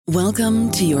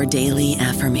Welcome to your daily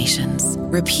affirmations.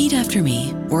 Repeat after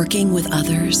me. Working with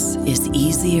others is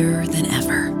easier than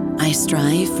ever. I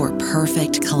strive for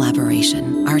perfect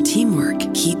collaboration. Our teamwork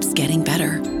keeps getting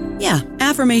better. Yeah,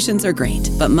 affirmations are great,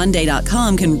 but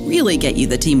Monday.com can really get you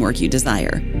the teamwork you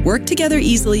desire. Work together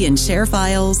easily and share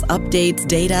files, updates,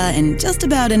 data, and just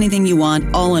about anything you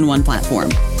want all in one platform.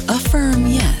 Affirm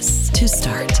yes to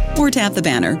start, or tap the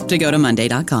banner to go to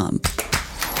Monday.com.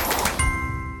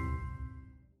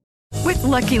 With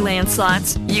Lucky Land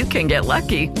Slots, you can get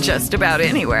lucky just about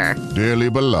anywhere. Dearly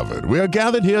beloved, we are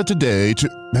gathered here today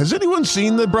to... Has anyone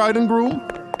seen the bride and groom?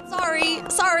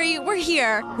 Sorry, we're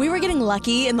here. We were getting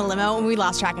lucky in the limo and we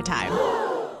lost track of time.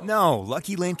 No,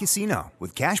 Lucky Land Casino,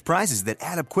 with cash prizes that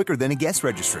add up quicker than a guest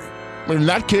registry. In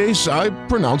that case, I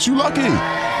pronounce you lucky.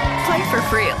 Play for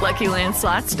free at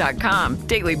LuckyLandSlots.com.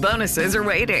 Daily bonuses are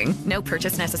waiting. No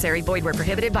purchase necessary. Void where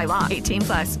prohibited by law.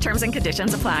 18+. Terms and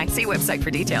conditions apply. See website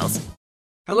for details.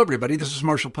 Hello, everybody. This is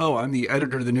Marshall Poe. I'm the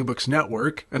editor of the New Books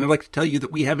Network, and I'd like to tell you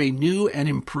that we have a new and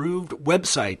improved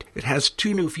website. It has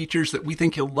 2 new features that we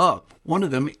think you'll love. One of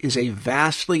them is a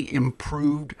vastly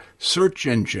improved search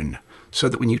engine, so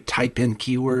that when you type in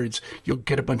keywords, you'll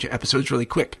get a bunch of episodes really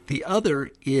quick. The other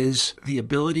is the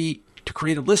ability to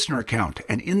create a listener account.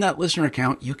 And in that listener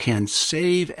account, you can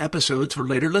save episodes for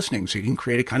later listening. So you can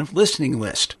create a kind of listening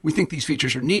list. We think these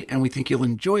features are neat and we think you'll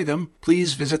enjoy them.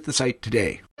 Please visit the site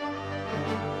today.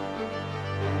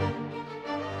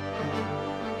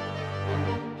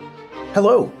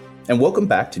 Hello, and welcome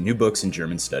back to New Books in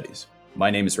German Studies. My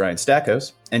name is Ryan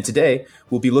Stackhouse, and today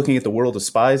we'll be looking at the world of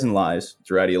spies and lies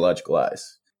through ideological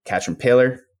eyes. Katrin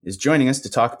Paehler is joining us to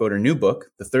talk about her new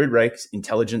book, The Third Reich's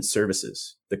Intelligence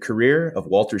Services, The Career of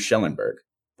Walter Schellenberg,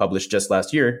 published just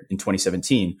last year in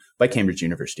 2017 by Cambridge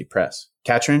University Press.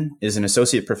 Katrin is an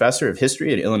associate professor of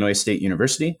history at Illinois State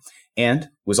University and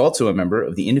was also a member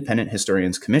of the Independent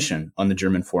Historians Commission on the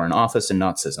German Foreign Office and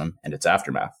Nazism and its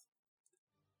aftermath.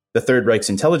 The Third Reich's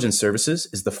Intelligence Services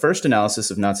is the first analysis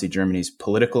of Nazi Germany's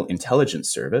political intelligence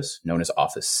service, known as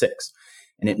Office 6,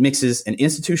 and it mixes an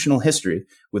institutional history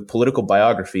with political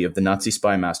biography of the Nazi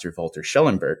spy master Walter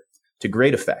Schellenberg to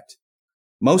great effect,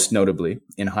 most notably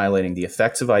in highlighting the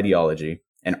effects of ideology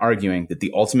and arguing that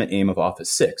the ultimate aim of Office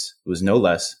 6 was no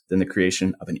less than the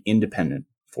creation of an independent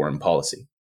foreign policy.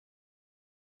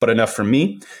 But enough from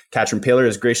me. Katrin Paehler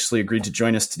has graciously agreed to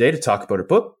join us today to talk about her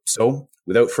book. So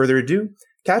without further ado,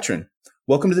 Katrin,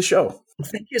 welcome to the show.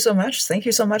 Thank you so much. Thank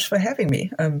you so much for having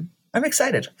me. I'm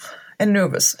excited and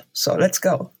nervous, so let's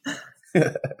go.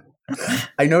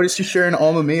 I noticed you share an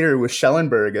alma mater with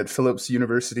Schellenberg at Philipps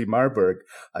University Marburg.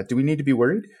 Do we need to be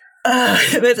worried?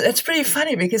 It's pretty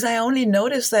funny because I only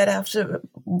noticed that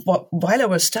while I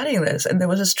was studying this, and there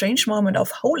was a strange moment of,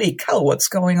 holy cow, what's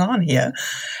going on here?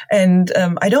 And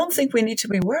I don't think we need to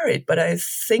be worried, but I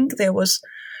think there was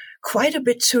quite a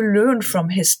bit to learn from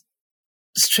his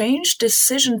strange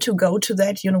decision to go to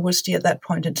that university at that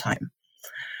point in time.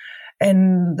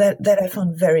 And that I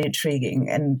found very intriguing.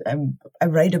 And I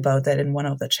write about that in one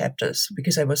of the chapters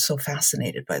because I was so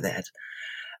fascinated by that.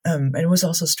 And it was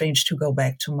also strange to go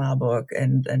back to Marburg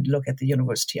and look at the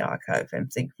university archive and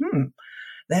think,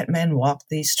 that man walked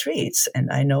these streets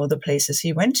and I know the places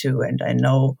he went to and I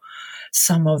know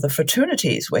some of the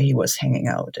fraternities where he was hanging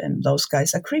out and those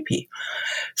guys are creepy.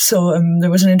 So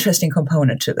there was an interesting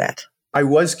component to that. I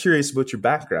was curious about your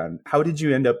background. How did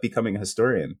you end up becoming a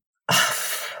historian?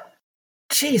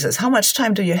 Jesus, how much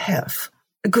time do you have?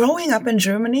 Growing up in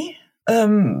Germany,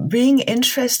 being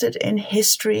interested in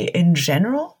history in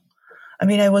general. I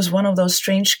mean, I was one of those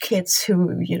strange kids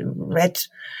who read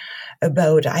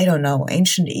about,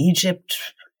 ancient Egypt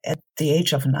at the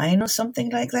age of 9 or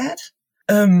something like that.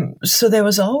 So there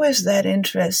was always that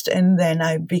interest. And then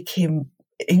I became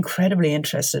incredibly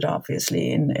interested,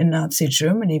 obviously, in Nazi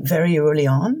Germany very early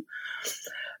on,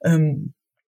 10,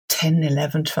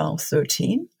 11, 12,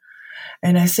 13.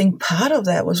 And I think part of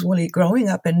that was really growing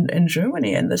up in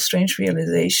Germany and the strange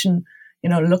realization,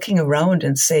 looking around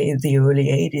and say the early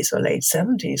 80s or late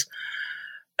 70s,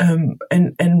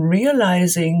 and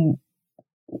realizing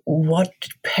what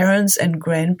parents and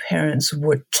grandparents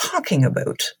were talking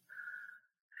about.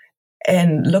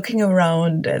 And looking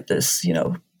around at this,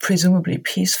 presumably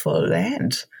peaceful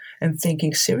land and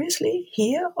thinking, seriously,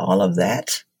 here, all of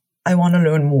that? I want to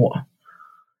learn more.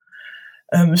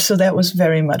 So that was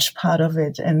very much part of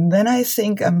it. And then I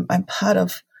think I'm part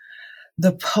of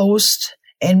the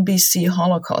post-NBC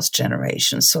Holocaust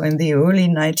generation. So in the early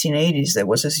 1980s, there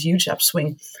was this huge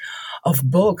upswing of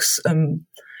books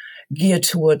geared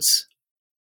towards,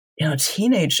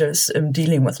 teenagers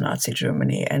dealing with Nazi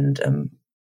Germany. And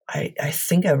I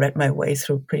think I read my way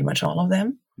through pretty much all of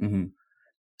them. Mm-hmm.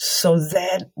 So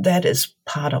that is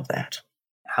part of that.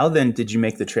 How then did you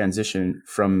make the transition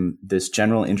from this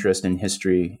general interest in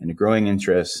history and a growing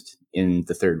interest in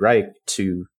the Third Reich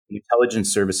to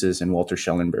intelligence services and Walter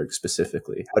Schellenberg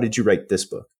specifically? How did you write this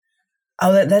book?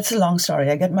 Oh, that's a long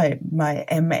story. I got my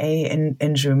MA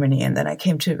in Germany, and then I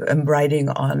came to writing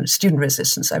on student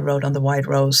resistance. I wrote on the White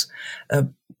Rose.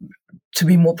 To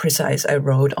be more precise, I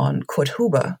wrote on Kurt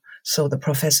Huber, so the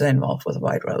professor involved with the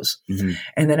White Rose. Mm-hmm.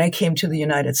 And then I came to the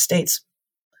United States,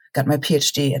 got my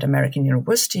PhD at American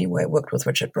University, where I worked with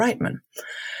Richard Breitman.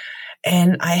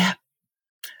 And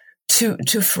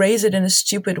to phrase it in a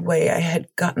stupid way, I had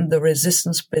gotten the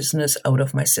resistance business out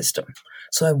of my system.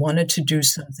 So I wanted to do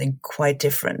something quite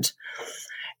different.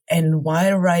 And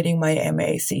while writing my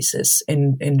MA thesis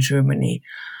in Germany,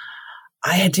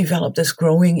 I had developed this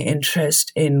growing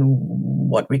interest in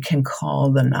what we can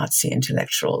call the Nazi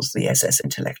intellectuals, the SS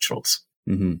intellectuals.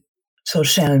 Mm-hmm. So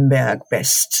Schellenberg,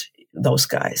 Best, those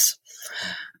guys.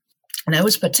 And I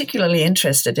was particularly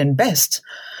interested in Best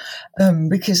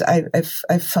because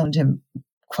I found him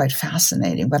quite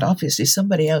fascinating. But obviously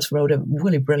somebody else wrote a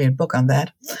really brilliant book on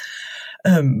that.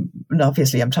 And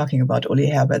obviously I'm talking about Uli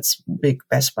Herbert's big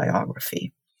Best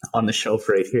biography. On the shelf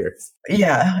right here.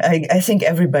 Yeah, I think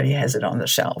everybody has it on the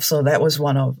shelf. So that was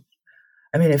one of,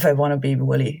 if I want to be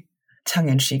really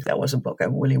tongue-in-cheek, that was a book I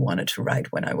really wanted to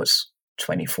write when I was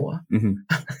 24.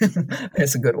 Mm-hmm.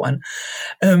 That's a good one.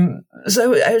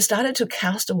 So I started to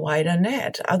cast a wider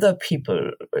net. Other people,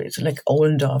 like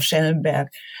Ohlendorf, Schellenberg,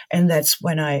 and that's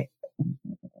when I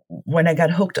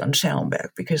got hooked on Schellenberg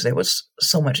because there was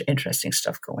so much interesting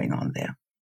stuff going on there.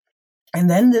 And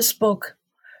then this book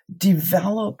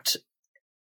developed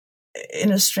in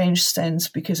a strange sense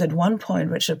because at one point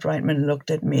Richard Breitman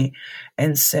looked at me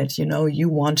and said, you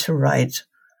want to write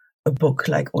a book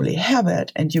like Uli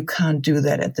Herbert and you can't do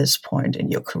that at this point in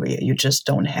your career. You just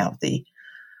don't have the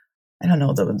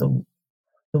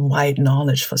wide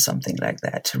knowledge for something like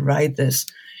that to write this,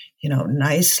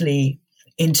 nicely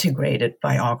integrated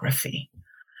biography.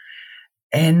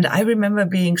 And I remember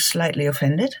being slightly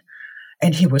offended,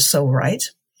 and he was so right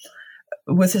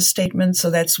with his statement.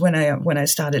 So that's when I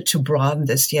started to broaden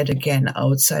this yet again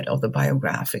outside of the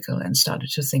biographical and started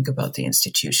to think about the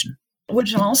institution,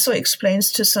 which also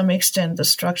explains to some extent the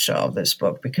structure of this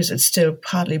book because it's still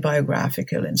partly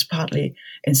biographical and it's partly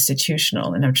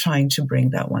institutional. And I'm trying to bring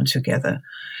that one together.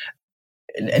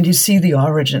 And you see the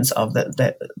origins of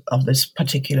this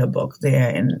particular book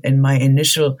there in my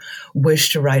initial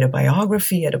wish to write a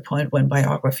biography at a point when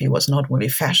biography was not really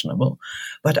fashionable.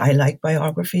 But I like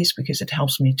biographies because it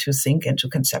helps me to think and to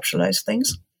conceptualize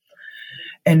things.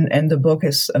 And the book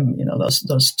is,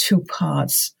 those two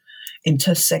parts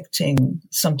intersecting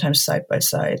sometimes side by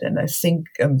side. And I think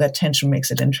that tension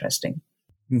makes it interesting.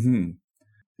 Mm-hmm.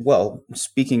 Well,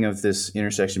 speaking of this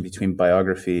intersection between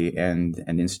biography and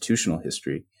institutional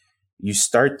history, you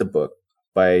start the book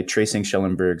by tracing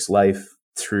Schellenberg's life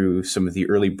through some of the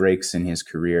early breaks in his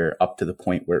career up to the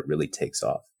point where it really takes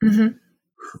off. Mm-hmm.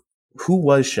 Who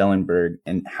was Schellenberg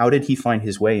and how did he find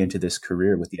his way into this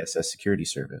career with the SS Security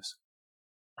Service?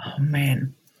 Oh,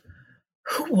 man.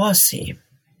 Who was he?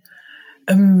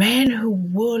 A man who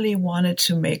really wanted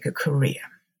to make a career.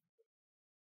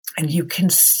 And you can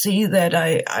see that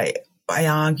I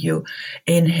argue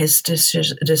in his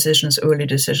decisions, early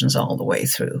decisions all the way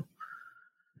through.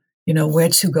 Where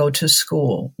to go to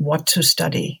school, what to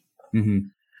study,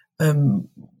 mm-hmm.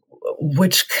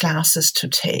 Which classes to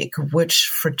take, which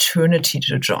fraternity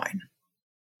to join.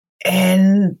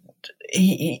 And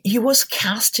he was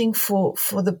casting for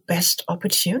the best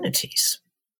opportunities,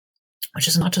 which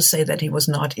is not to say that he was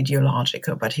not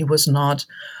ideological, but he was not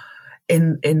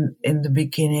in the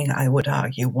beginning, I would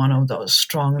argue, one of those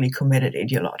strongly committed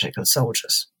ideological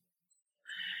soldiers.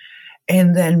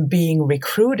 And then being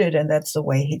recruited, and that's the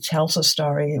way he tells a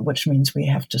story, which means we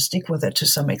have to stick with it to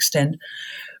some extent,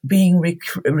 being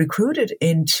recruited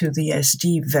into the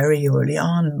SD very early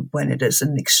on when it is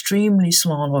an extremely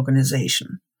small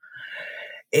organization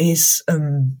is,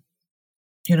 an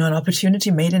opportunity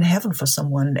made in heaven for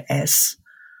someone as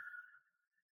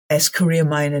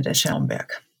career-minded as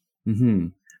Schellenberg. Mm-hmm.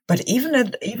 But even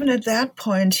at that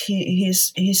point,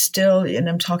 he's still, and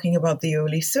I'm talking about the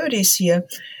early 30s here,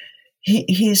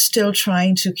 he's still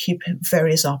trying to keep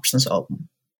various options open.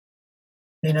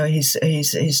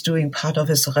 He's doing part of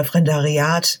his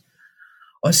Referendariat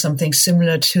or something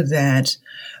similar to that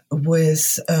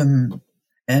with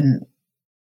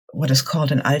what is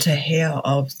called an alter Herr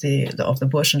of the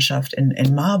Burschenschaft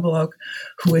in Marburg,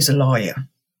 who is a lawyer.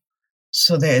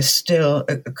 So there's still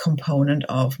a component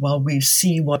of, well, we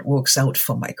see what works out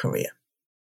for my career.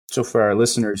 So for our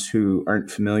listeners who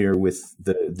aren't familiar with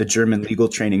the German legal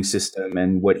training system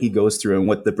and what he goes through and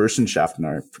what the Burschenschaften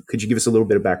are, could you give us a little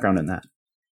bit of background on that?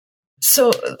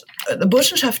 So the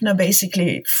Burschenschaften are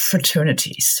basically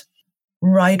fraternities,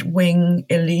 right-wing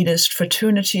elitist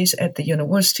fraternities at the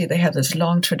university. They have this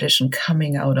long tradition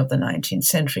coming out of the 19th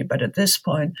century. But at this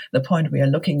point, the point we are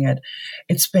looking at,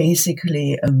 it's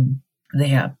basically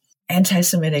they are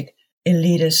anti-Semitic,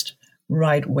 elitist,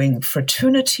 right-wing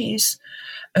fraternities.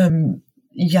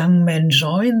 Young men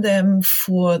join them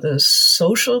for the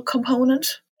social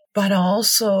component, but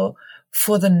also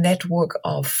for the network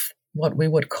of what we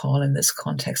would call in this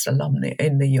context alumni,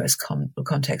 in the US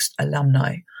context,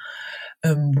 alumni,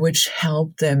 which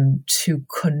help them to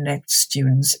connect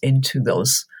students into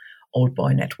those old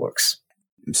boy networks.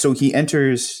 So he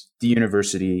enters the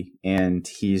university and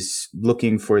he's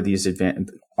looking for these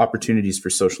opportunities for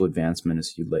social advancement,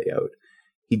 as you lay out.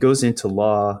 He goes into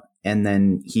law and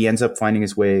then he ends up finding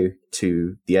his way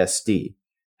to the SD.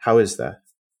 How is that?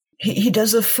 He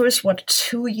does the first,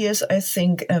 2 years, I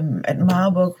think, at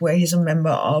Marburg, where he's a member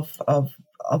of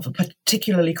a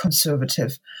particularly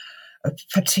conservative, a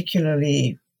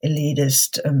particularly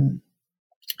elitist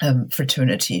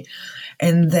fraternity.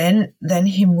 And then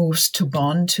he moves to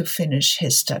Bonn to finish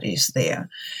his studies there.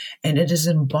 And it is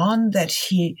in Bonn that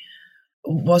he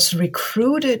was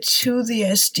recruited to the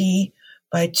SD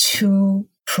by two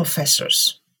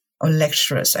professors or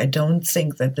lecturers. I don't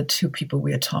think that the two people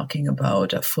we are talking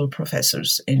about are full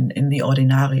professors in the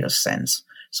ordinarius sense.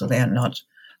 So they are not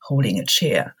holding a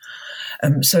chair.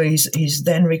 So he's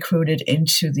then recruited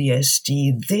into the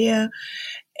SD there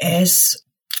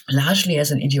largely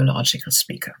as an ideological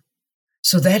speaker.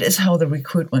 So that is how the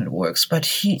recruitment works. But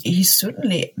he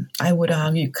certainly, I would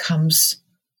argue, comes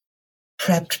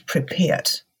prepared,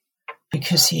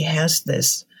 because he has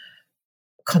this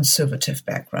conservative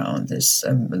background, this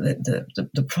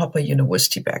the proper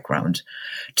university background,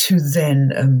 to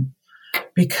then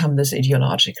become this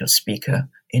ideological speaker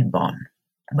in Bonn.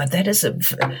 But that is a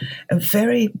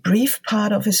very brief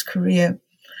part of his career,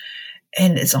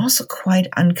 and it's also quite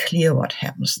unclear what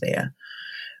happens there,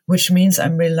 which means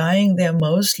I'm relying there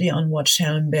mostly on what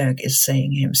Schellenberg is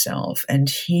saying himself, and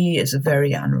he is a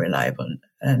very unreliable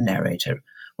narrator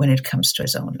when it comes to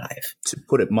his own life. To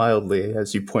put it mildly,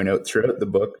 as you point out throughout the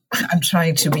book. I'm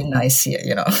trying to be nice here,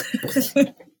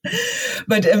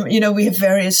 But, we have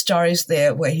various stories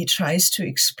there where he tries to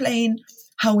explain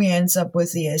how he ends up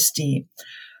with the SD.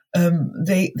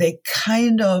 They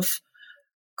kind of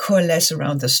coalesce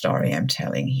around the story I'm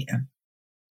telling here.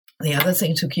 The other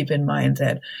thing to keep in mind,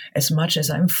 that as much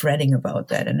as I'm fretting about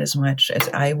that and as much as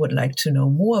I would like to know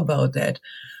more about that,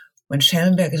 when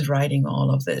Schellenberg is writing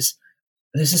all of this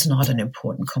is not an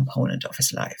important component of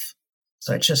his life.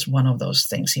 So it's just one of those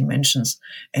things he mentions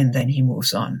and then he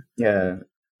moves on. Yeah.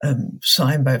 So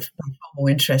I'm by far more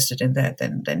interested in that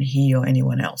than he or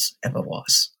anyone else ever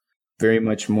was. Very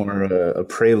much more a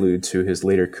prelude to his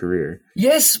later career.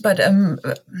 Yes, but,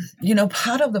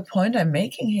 part of the point I'm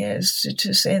making here is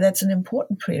to say that's an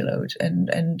important prelude, and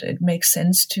it makes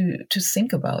sense to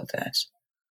think about that.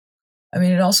 I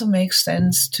mean, it also makes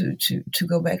sense to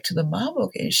go back to the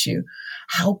Marburg issue.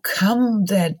 How come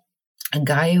that a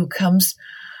guy who comes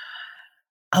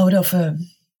out of a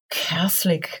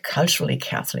culturally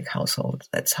Catholic household,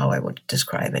 that's how I would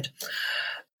describe it,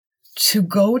 to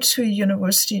go to a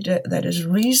university that is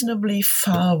reasonably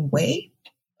far away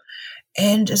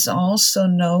and is also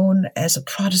known as a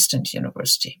Protestant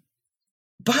university.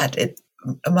 But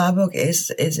Marburg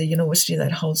is a university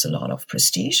that holds a lot of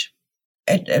prestige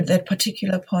at that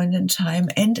particular point in time,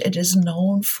 and it is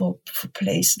known for a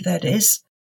place that is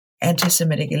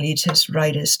anti-Semitic, elitist,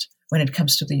 rightist when it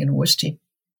comes to the university.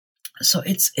 So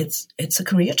it's a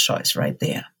career choice right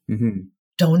there. Mm-hmm.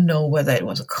 Don't know whether it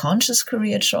was a conscious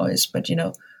career choice, but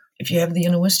if you have the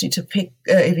university to pick,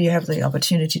 if you have the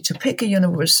opportunity to pick a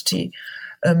university,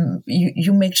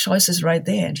 you make choices right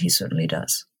there, and he certainly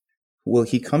does. Well,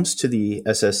 he comes to the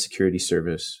SS Security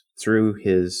Service through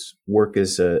his work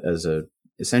as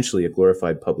essentially a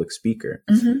glorified public speaker.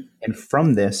 Mm-hmm. And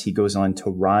from this, he goes on to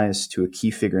rise to a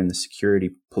key figure in the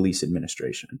Security Police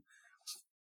Administration.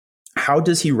 How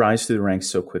does he rise through the ranks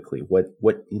so quickly?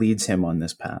 What leads him on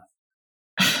this path?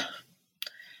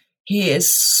 He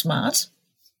is smart.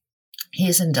 He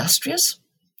is industrious.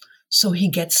 So he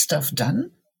gets stuff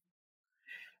done.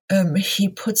 He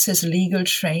puts his legal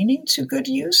training to good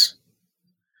use.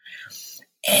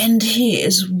 And he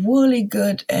is really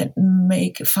good at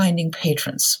finding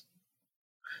patrons.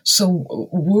 So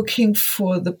working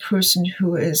for the person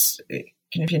who is,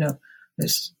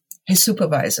 his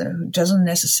supervisor, who doesn't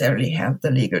necessarily have the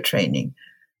legal training,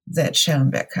 that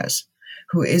Schellenberg has,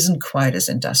 who isn't quite as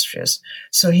industrious.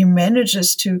 So he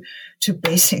manages to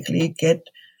basically get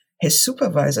his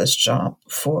supervisor's job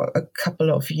for a couple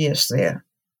of years there.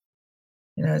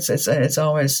 You know, it's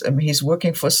always, he's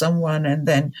working for someone, and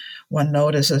then one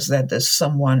notices that this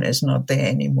someone is not there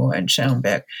anymore, and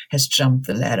Schellenberg has jumped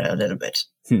the ladder a little bit.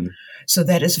 So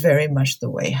that is very much the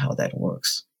way how that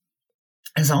works.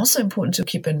 It's also important to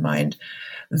keep in mind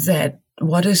that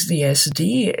what is the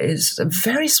SD is a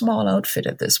very small outfit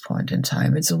at this point in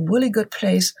time. It's a really good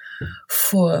place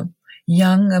for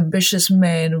young, ambitious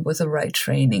men with the right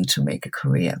training to make a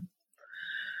career.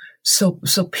 So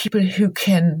people who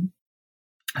can,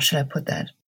 how should I put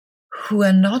that, who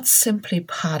are not simply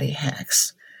party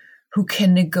hacks, who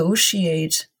can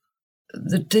negotiate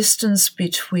the distance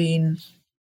between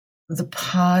the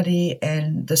party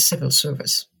and the civil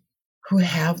service, who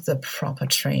have the proper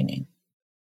training.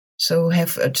 So who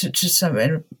have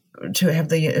the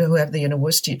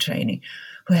university training,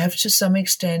 who have to some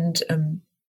extent, a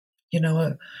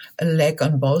leg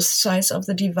on both sides of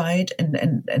the divide,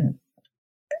 and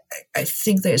I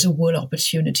think there is a real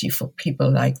opportunity for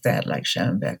people like that, like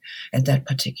Schellenberg, at that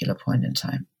particular point in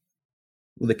time.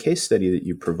 Well, the case study that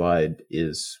you provide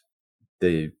is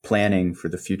the planning for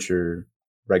the future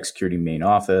Reichssecurity main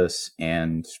office,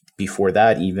 and before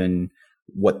that, even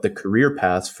what the career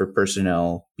paths for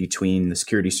personnel between the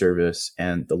security service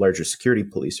and the larger security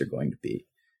police are going to be.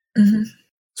 Mm-hmm.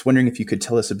 I was wondering if you could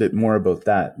tell us a bit more about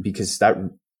that, because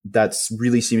that's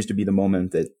really seems to be the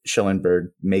moment that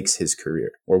Schellenberg makes his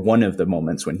career, or one of the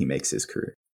moments when he makes his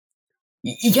career.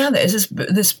 Yeah, there's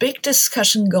this big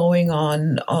discussion going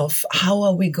on of how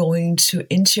are we going to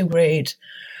integrate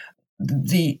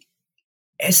the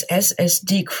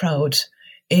SSD crowd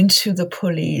into the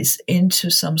police,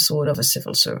 into some sort of a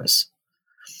civil service.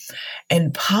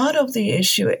 And part of the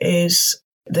issue is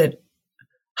that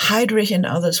Heydrich and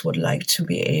others would like to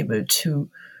be able to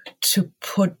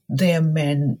put their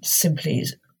men to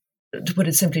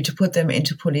put them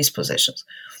into police positions.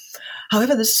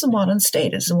 However, this is a modern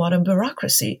state, it's a modern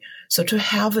bureaucracy. So to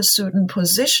have a certain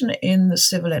position in the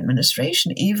civil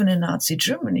administration, even in Nazi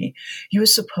Germany, you are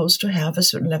supposed to have a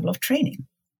certain level of training.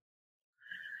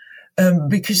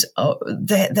 Because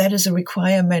that is a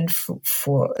requirement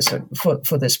for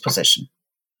this position,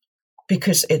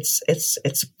 because it's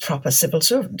a proper civil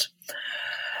servant.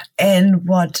 And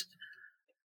what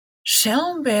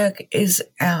Schellenberg is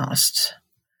asked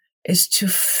is to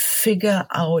figure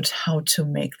out how to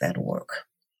make that work.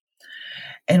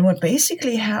 And what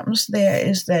basically happens there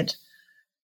is that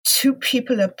two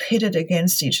people are pitted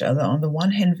against each other. On the one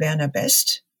hand, Werner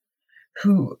Best,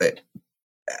 who's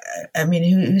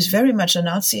very much a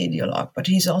Nazi ideologue, but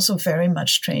he's also very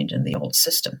much trained in the old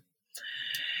system.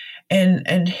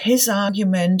 And his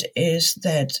argument is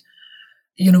that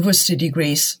university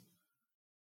degrees,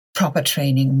 proper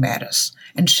training matters.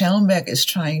 And Schellenberg is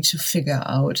trying to figure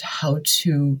out how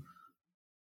to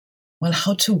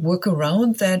work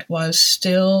around that while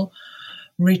still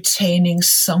retaining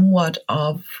somewhat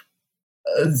of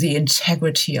the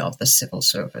integrity of the civil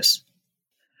service.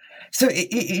 So,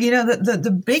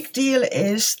 the big deal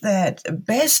is that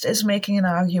Best is making an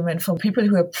argument for people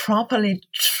who are properly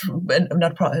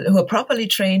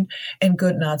trained and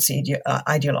good Nazi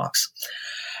ideologues.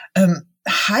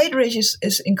 Heydrich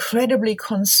is incredibly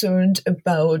concerned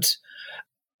about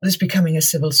this becoming a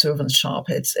civil servant shop.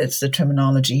 It's the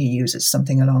terminology he uses,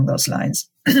 something along those lines.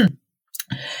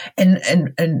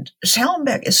 And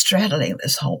Schellenberg is straddling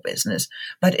this whole business,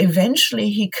 but eventually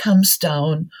he comes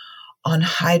down on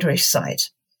Heydrich's side,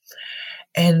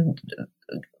 and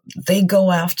they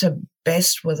go after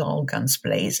Best with all guns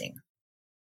blazing,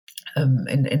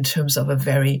 in terms of a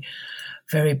very,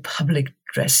 very public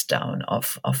dress down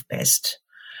of Best.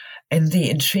 And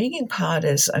the intriguing part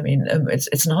is,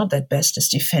 it's not that Best is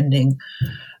defending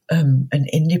an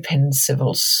independent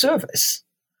civil service,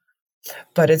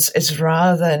 but it's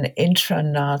rather an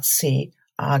intra-Nazi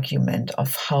argument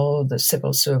of how the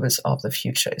civil service of the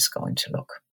future is going to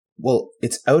look. Well,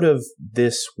 it's out of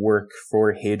this work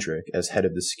for Heydrich as head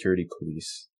of the security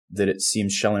police that it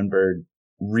seems Schellenberg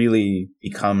really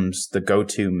becomes the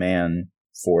go-to man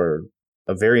for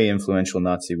a very influential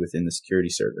Nazi within the security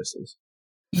services.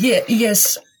 Yeah,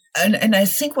 yes. And I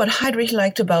think what Heydrich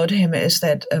liked about him is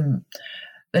that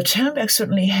Schellenberg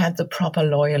certainly had the proper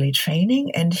lawyerly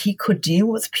training, and he could deal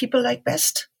with people like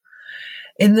Best,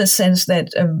 in the sense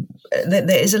that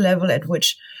there is a level at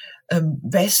which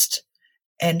Best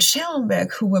and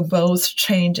Schellenberg, who were both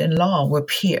trained in law, were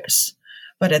peers.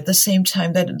 But at the same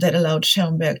time, that allowed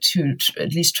Schellenberg to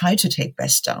at least try to take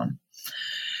Best down.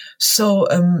 So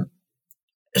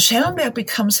Schellenberg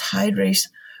becomes Heydrich's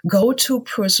go-to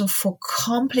person for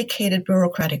complicated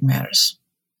bureaucratic matters.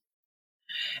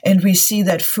 And we see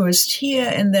that first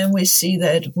here, and then we see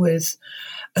that with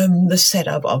the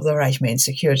setup of the Reich Main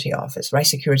Security Office, Reich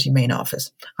Security Main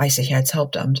Office,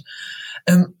 Reichssicherheitshauptamt,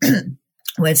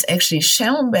 where it's actually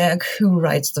Schellenberg who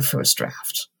writes the first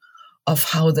draft of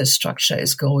how the structure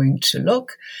is going to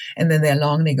look. And then there are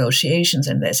long negotiations,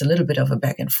 and there's a little bit of a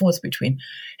back and forth between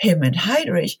him and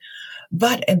Heydrich.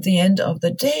 But at the end of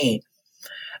the day,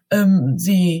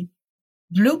 the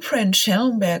blueprint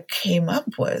Schellenberg came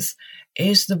up with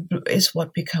is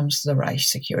what becomes the Reich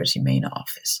Security Main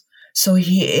Office. So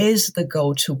he is the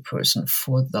go-to person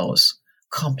for those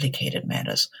complicated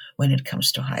matters when it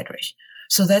comes to Heydrich.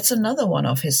 So that's another one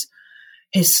of his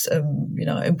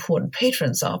important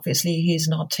patrons. Obviously, he's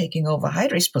not taking over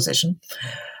Heydrich's position,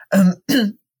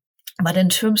 but in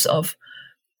terms of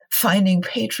finding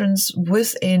patrons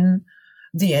within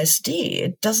the SD,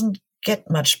 it doesn't get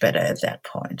much better at that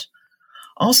point.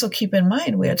 Also, keep in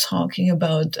mind, we are talking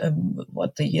about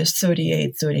the years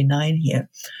 38, 39 here.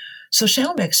 So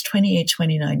Schellenberg's 28,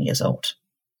 29 years old.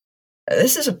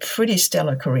 This is a pretty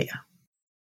stellar career.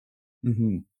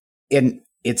 Mm-hmm. And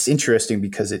it's interesting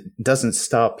because it doesn't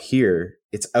stop here.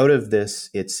 It's out of this,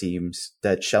 it seems,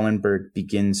 that Schellenberg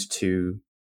begins to,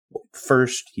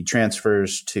 first, he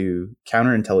transfers to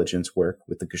counterintelligence work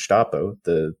with the Gestapo,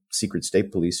 the secret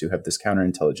state police who have this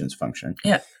counterintelligence function.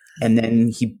 Yeah. And then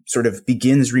he sort of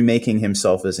begins remaking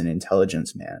himself as an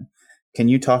intelligence man. Can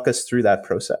you talk us through that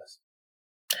process?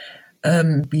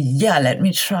 Let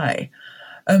me try.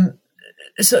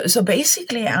 So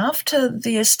basically, after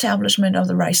the establishment of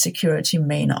the Reich Security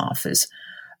Main Office,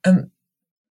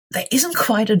 there isn't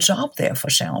quite a job there for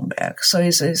Schellenberg. So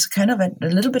he's kind of a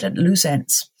little bit at loose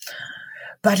ends.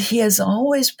 But he has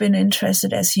always been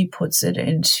interested, as he puts it,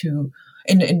 in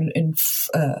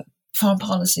foreign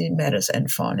policy matters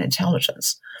and foreign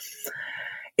intelligence.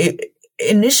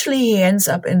 Initially, he ends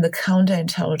up in the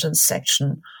counterintelligence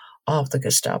section of the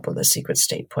Gestapo, the secret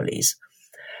state police.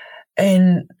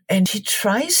 And he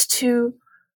tries to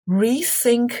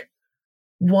rethink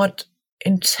what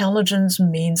intelligence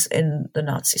means in the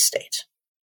Nazi state.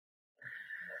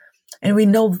 And we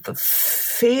know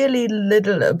fairly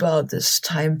little about this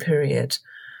time period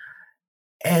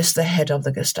as the head of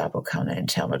the Gestapo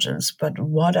counterintelligence, but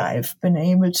what I've been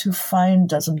able to find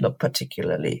doesn't look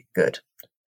particularly good,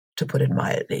 to put it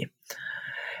mildly.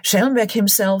 Schellenberg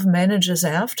himself manages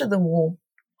after the war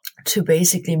to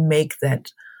basically make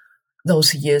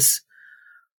those years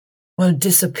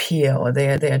disappear, or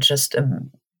they're just a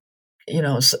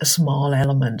small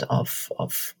element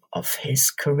of his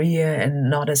career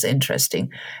and not as interesting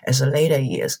as the later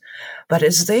years. But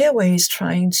it's there where he's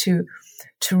trying to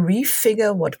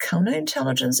refigure what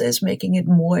counterintelligence is, making it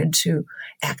more into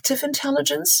active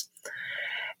intelligence.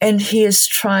 And he is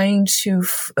trying to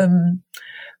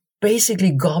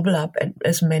basically gobble up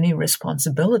as many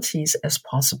responsibilities as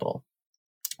possible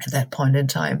at that point in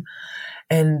time,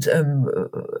 and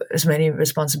as many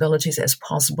responsibilities as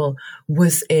possible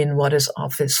within what is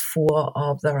Office 4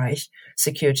 of the Reich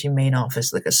Security Main Office,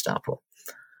 the Gestapo.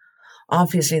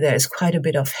 Obviously, there is quite a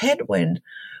bit of headwind,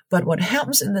 but what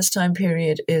happens in this time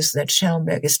period is that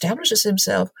Schellenberg establishes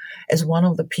himself as one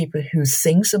of the people who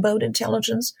thinks about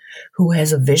intelligence, who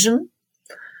has a vision.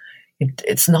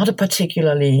 It's not a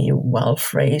particularly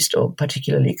well-phrased or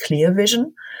particularly clear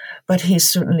vision, but he's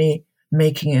certainly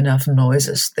making enough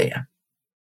noises there.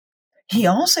 He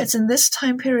also, it's in this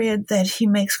time period that he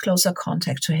makes closer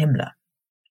contact to Himmler.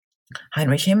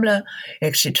 Heinrich Himmler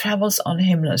actually travels on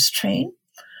Himmler's train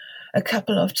a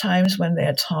couple of times when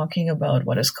they're talking about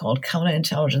what is called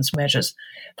counterintelligence measures,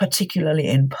 particularly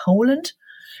in Poland.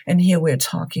 And here we're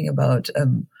talking about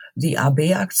the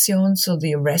AB-Aktion, so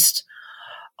the arrest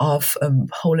of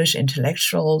Polish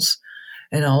intellectuals,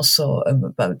 and also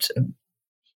about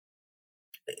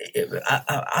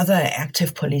other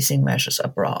active policing measures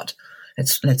abroad.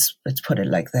 Let's put it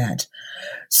like that.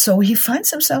 So he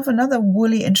finds himself another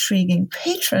really intriguing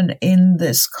patron in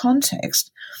this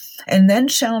context. And then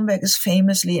Schellenberg is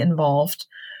famously involved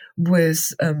with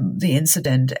the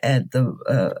incident at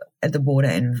the border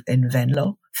in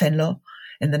Venlo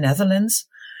in the Netherlands.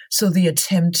 So the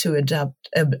attempt to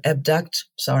abduct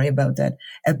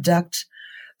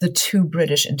the two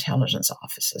British intelligence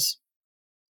officers.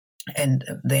 And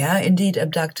they are indeed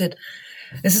abducted.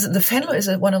 The Venlo is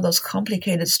one of those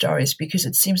complicated stories because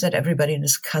it seems that everybody and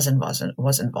his cousin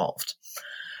was involved.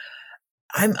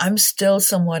 I'm still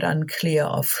somewhat unclear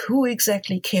of who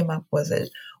exactly came up with it,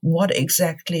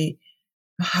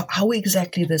 how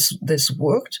exactly this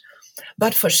worked.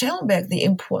 But for Schellenberg, the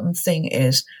important thing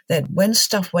is that when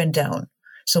stuff went down,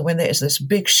 So when there is this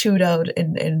big shootout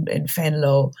in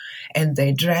Venlo and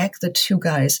they drag the two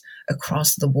guys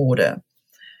across the border,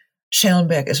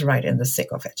 Schellenberg is right in the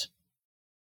thick of it.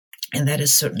 And that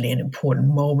is certainly an important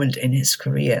moment in his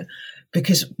career,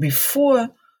 because before,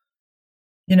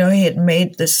 he had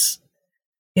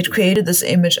created this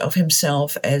image of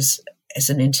himself as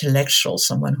an intellectual,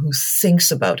 someone who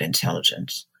thinks about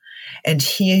intelligence. And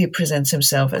here he presents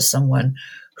himself as someone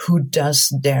who does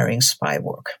daring spy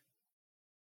work.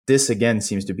 This, again,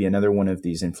 seems to be another one of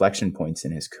these inflection points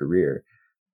in his career.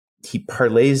 He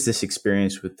parlays this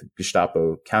experience with the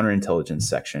Gestapo counterintelligence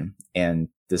section and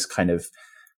this kind of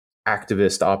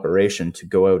activist operation to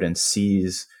go out and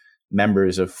seize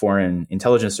members of foreign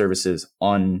intelligence services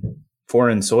on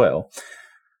foreign soil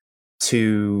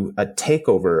to a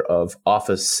takeover of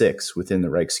Office 6 within the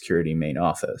Reich Security main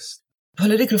office.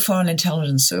 Political foreign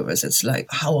intelligence service, it's like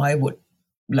how I would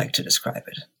like to describe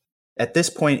it. At this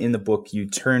point in the book, you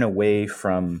turn away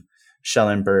from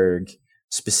Schellenberg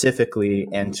specifically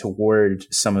and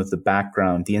toward some of the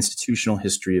background, the institutional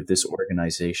history of this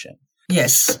organization.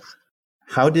 Yes.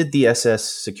 How did the SS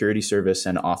Security Service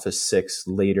and Office 6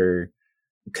 later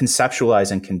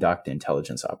conceptualize and conduct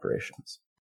intelligence operations?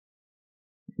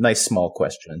 Nice small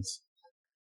questions.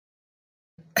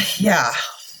 Yeah.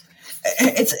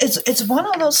 It's one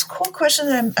of those core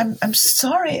questions. I'm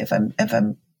sorry if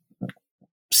I'm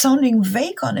sounding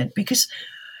vague on it, because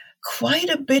quite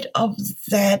a bit of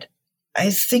that,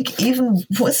 I think, even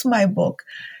with my book,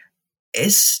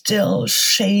 is still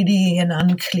shady and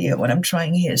unclear. What I'm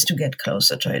trying here is to get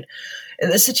closer to it.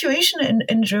 The situation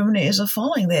in Germany is the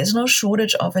following. There is no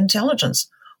shortage of intelligence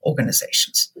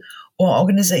organizations or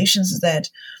organizations that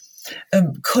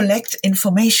collect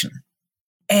information.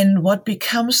 And what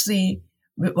becomes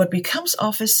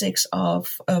Office 6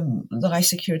 of the Reich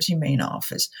Security main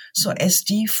office, so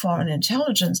SD Foreign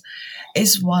Intelligence,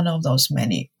 is one of those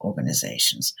many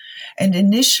organizations. And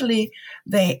initially,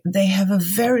 they have a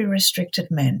very restricted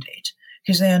mandate,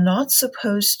 because they are not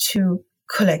supposed to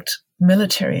collect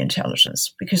military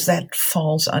intelligence, because that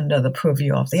falls under the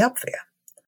purview of the Abwehr.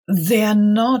 They are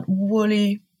not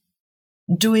really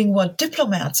doing what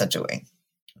diplomats are doing.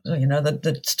 So,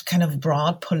 the kind of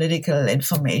broad political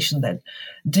information that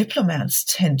diplomats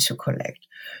tend to collect.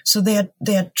 So they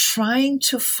are trying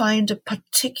to find a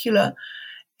particular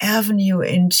avenue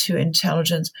into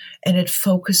intelligence, and it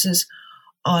focuses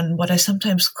on what I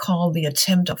sometimes call the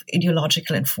attempt of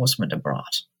ideological enforcement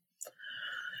abroad.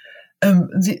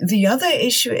 The other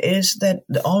issue is that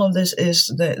all of this is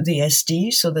the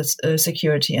SD, so that's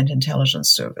Security and Intelligence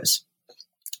Service,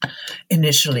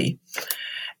 initially.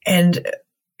 And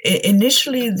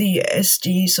initially, the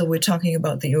SD, so we're talking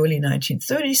about the early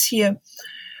 1930s here,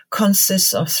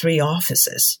 consists of 3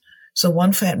 offices. So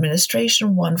one for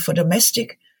administration, one for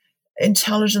domestic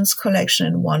intelligence collection,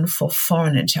 and one for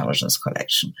foreign intelligence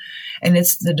collection. And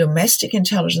it's the domestic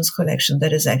intelligence collection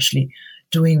that is actually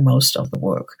doing most of the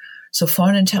work. So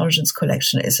foreign intelligence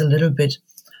collection is a little bit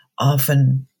of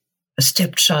a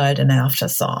stepchild, an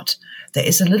afterthought. There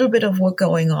is a little bit of work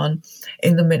going on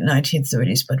in the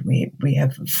mid-1930s, but we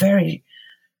have very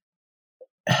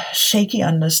shaky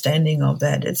understanding of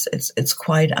that. It's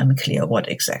quite unclear what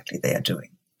exactly they are doing.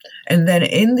 And then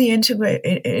in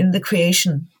the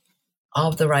creation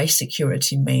of the Reich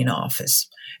Security main office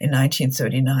in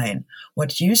 1939,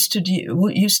 what used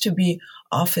to be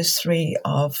Office 3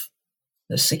 of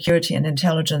the Security and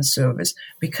Intelligence Service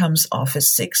becomes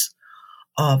Office 6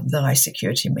 of the Reich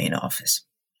Security main office.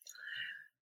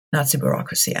 Nazi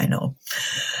bureaucracy, I know.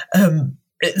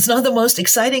 It's not the most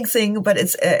exciting thing, but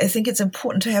I think it's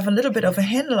important to have a little bit of a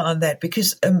handle on that,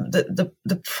 because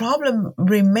the problem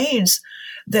remains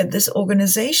that this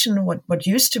organization, what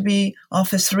used to be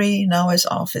Office 3, now is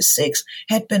Office 6,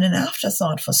 had been an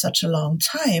afterthought for such a long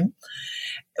time,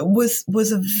 with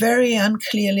a very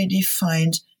unclearly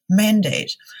defined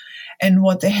mandate. And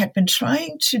what they had been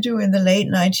trying to do in the late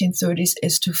 1930s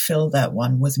is to fill that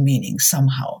one with meaning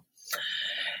somehow.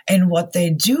 And what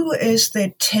they do is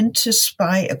they tend to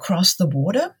spy across the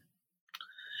border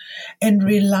and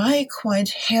rely quite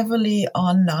heavily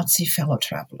on Nazi fellow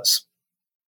travelers.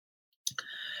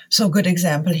 So a good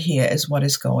example here is what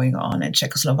is going on in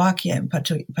Czechoslovakia, in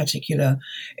particular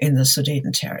in the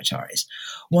Sudeten territories.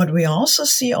 What we also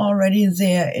see already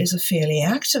there is a fairly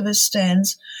activist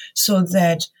stance, so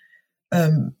that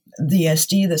the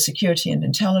SD, the Security and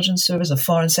Intelligence Service, the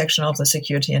foreign section of the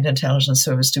Security and Intelligence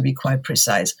Service, to be quite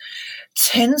precise,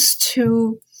 tends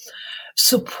to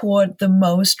support the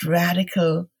most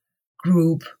radical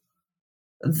group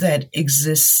that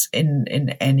exists in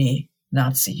any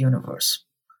Nazi universe.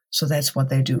 So that's what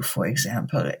they do, for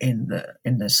example, in the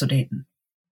Sudeten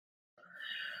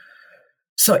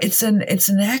So it's an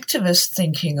activist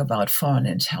thinking about foreign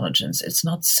intelligence. It's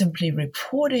not simply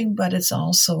reporting, but it's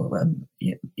also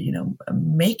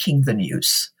making the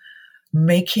news,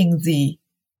 making the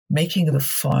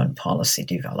foreign policy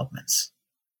developments.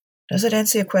 Does it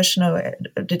answer your question, or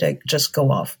did I just go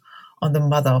off on the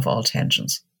mother of all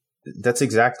tangents? That's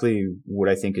exactly what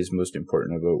I think is most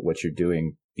important about what you're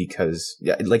doing, because,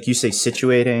 like you say,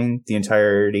 situating the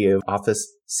entirety of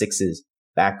Office 6's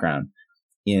background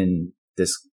in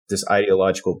this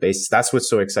ideological basis, that's what's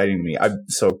so exciting to me.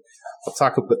 So I'll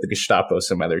talk about the Gestapo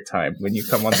some other time when you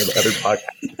come on the other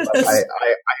podcast.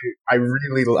 I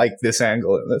really like this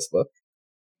angle in this book.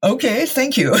 Okay,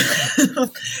 thank you.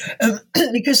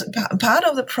 Because part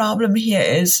of the problem here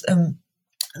is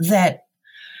that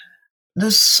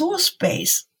the source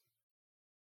base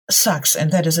sucks, and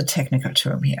that is a technical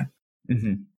term here.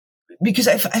 Mm-hmm. Because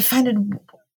I find it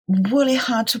really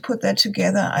hard to put that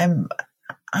together.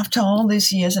 After all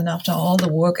these years and after all the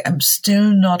work, I'm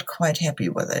still not quite happy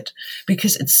with it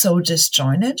because it's so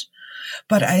disjointed.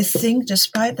 But I think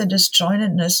despite the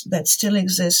disjointedness that still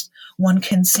exists, one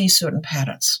can see certain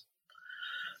patterns.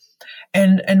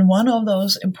 And one of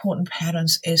those important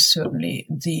patterns is certainly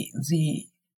the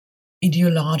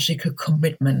ideological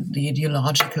commitment, the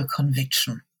ideological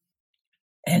conviction.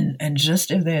 And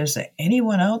just if there's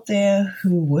anyone out there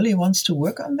who really wants to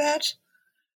work on that,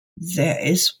 there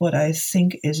is what I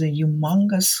think is a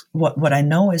humongous, what I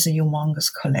know is a humongous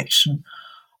collection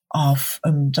of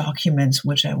documents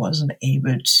which I wasn't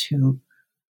able to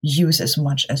use as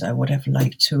much as I would have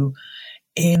liked to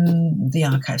in the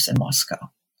archives in Moscow.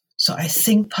 So I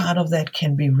think part of that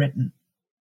can be written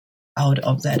out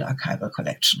of that archival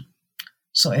collection.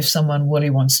 So if someone really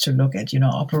wants to look at,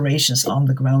 operations on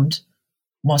the ground,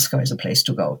 Moscow is a place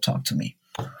to go. Talk to me.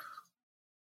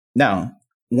 Now,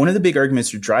 one of the big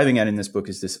arguments you're driving at in this book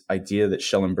is this idea that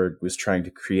Schellenberg was trying to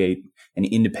create an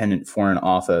independent foreign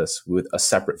office with a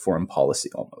separate foreign policy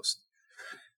almost.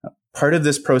 Now, part of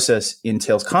this process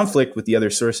entails conflict with the other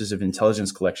sources of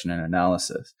intelligence collection and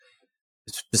analysis,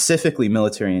 specifically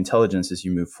military intelligence as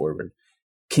you move forward.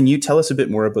 Can you tell us a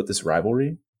bit more about this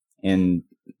rivalry and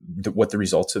what the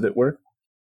results of it were?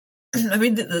 I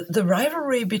mean, the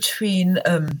rivalry between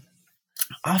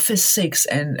Office 6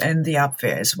 and the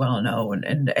Abwehr is well known,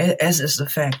 and as is the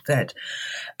fact that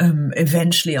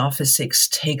eventually Office 6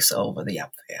 takes over the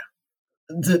Abwehr.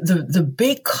 The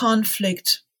big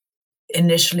conflict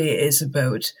initially is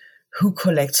about who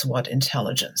collects what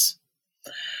intelligence.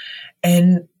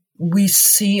 And we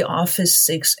see Office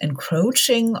 6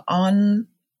 encroaching on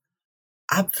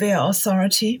Abwehr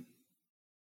authority,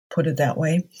 put it that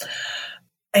way,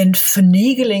 and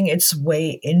finagling its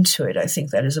way into it. I think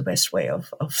that is the best way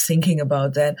of thinking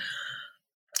about that.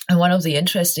 And one of the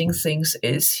interesting things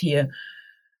is here,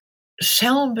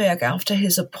 Schellenberg, after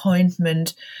his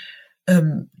appointment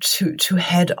to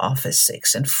head Office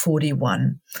 6 in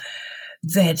 1941,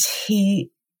 that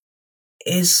he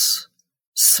is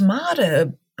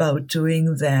smarter about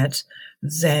doing that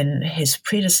than his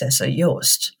predecessor,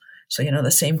 Jost. So,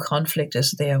 the same conflict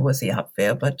is there with the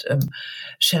Abwehr, but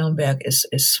Schellenberg is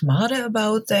smarter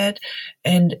about that,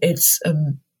 and it's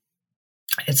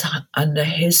under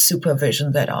his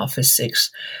supervision that Office 6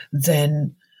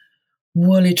 then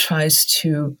really tries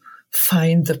to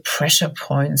find the pressure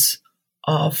points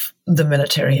of the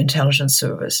military intelligence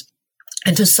service.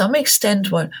 And to some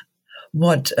extent,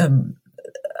 what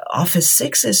Office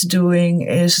 6 is doing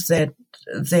is that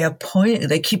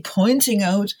they keep pointing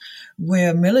out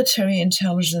where military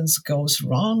intelligence goes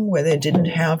wrong, where they didn't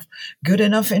have good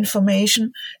enough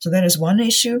information. So that is one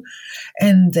issue.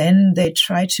 And then they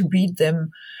try to beat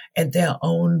them at their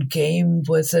own game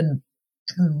but in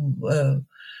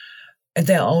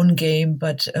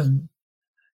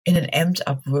an amped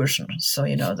up version. So,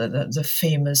 the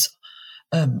famous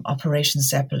Operation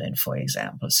Zeppelin, for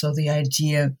example. So the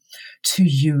idea to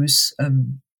use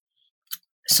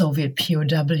Soviet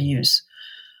POWs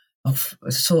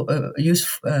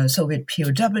Soviet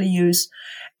POWs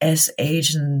as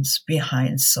agents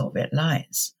behind Soviet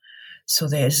lines. So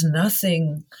there's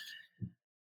nothing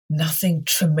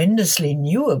tremendously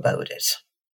new about it.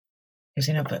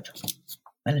 Because, but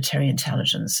military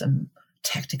intelligence and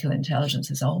tactical intelligence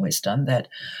has always done that.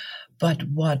 But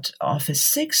what Office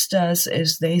 6 does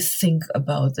is they think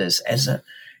about this as a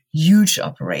huge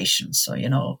operation. So,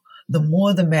 the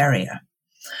more the merrier.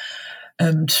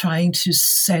 Trying to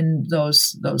send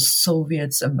those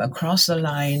Soviets across the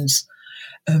lines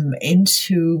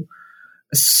into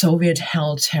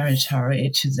Soviet-held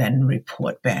territory to then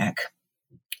report back.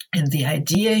 And the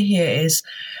idea here is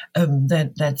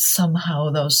that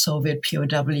somehow those Soviet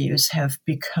POWs have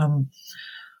become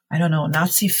I don't know,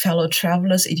 Nazi fellow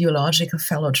travelers, ideological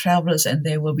fellow travelers, and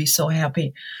they will be so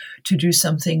happy to do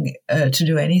something, to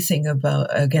do anything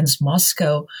against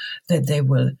Moscow, that they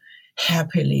will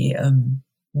happily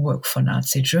work for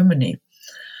Nazi Germany.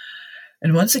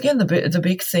 And once again, the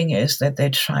big thing is that they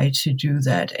try to do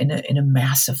that in a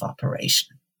massive operation.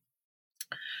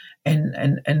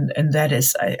 And that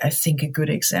is, I think, a good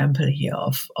example here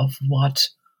of what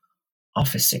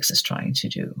Office 6 is trying to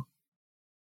do.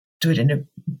 Do it in a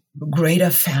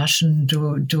greater fashion,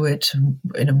 do it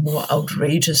in a more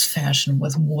outrageous fashion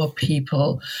with more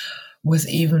people, with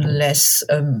even less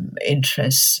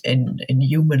interest in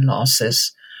human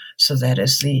losses. So that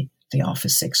is the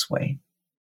Office 6 way.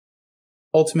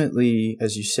 Ultimately,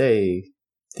 as you say,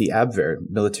 the Abwehr,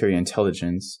 military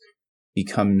intelligence,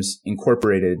 becomes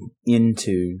incorporated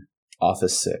into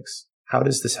Office 6. How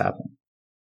does this happen?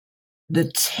 The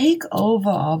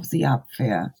takeover of the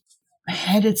Abwehr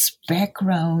had its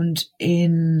background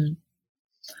in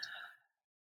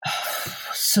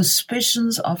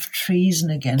suspicions of treason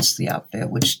against the Abwehr,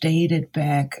 which dated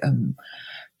back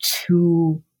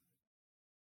to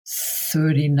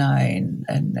 39,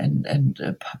 and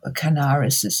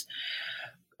Canaris is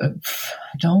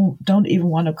don't even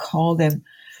want to call them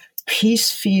peace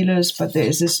feelers, but there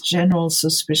is this general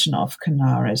suspicion of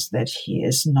Canaris that he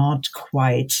is not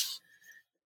quite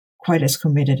as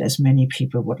committed as many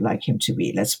people would like him to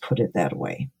be. Let's put it that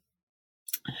way.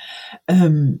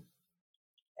 And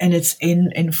it's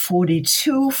in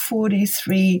 42,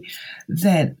 43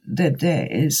 that there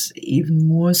is even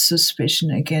more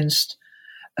suspicion against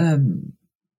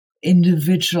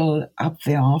individual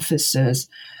Abwehr officers,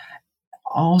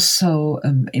 also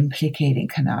implicating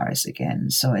Canaris again.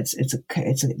 So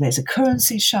there's a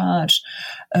currency charge,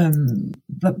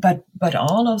 but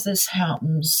all of this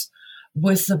happens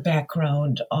with the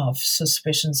background of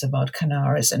suspicions about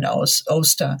Canaris and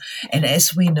Oster. And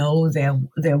as we know,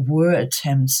 there were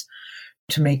attempts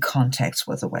to make contacts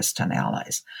with the Western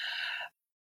Allies.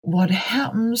 What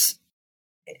happens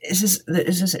is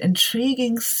this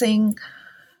intriguing thing,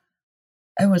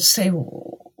 I would say,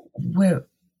 where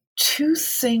two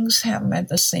things happen at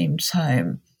the same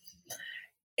time.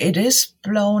 It is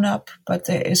blown up, but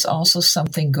there is also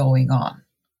something going on.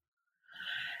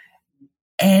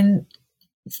 And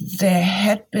there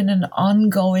had been an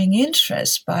ongoing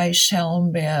interest by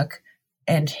Schellenberg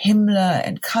and Himmler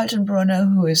and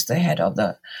Kaltenbrunner, who is the head of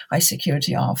the High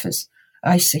Security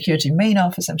Main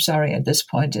Office, at this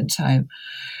point in time,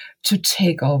 to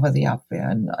take over the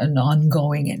Abwehr, an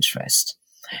ongoing interest.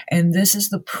 And this is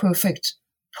the perfect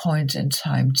point in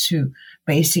time to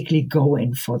basically go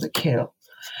in for the kill.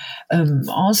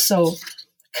 Also,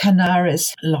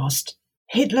 Canaris lost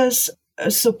Hitler's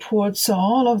support, so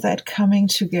all of that coming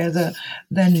together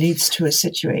then leads to a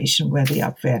situation where the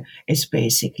Abwehr is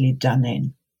basically done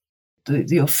in.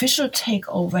 The official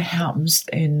takeover happens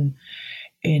in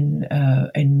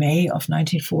May of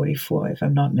 1944, if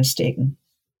I'm not mistaken,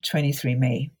 23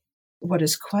 May. What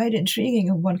is quite intriguing,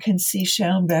 and one can see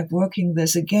Schellenberg working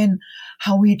this again,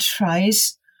 how he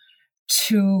tries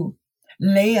to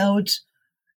lay out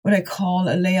what I call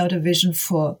a vision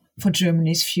for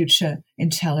Germany's future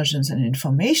intelligence and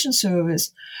information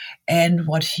service, and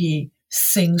what he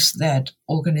thinks that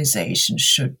organization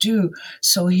should do.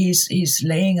 So he's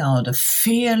laying out a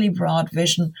fairly broad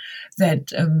vision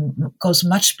that goes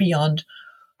much beyond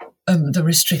the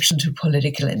restriction to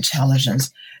political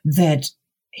intelligence that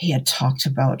he had talked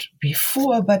about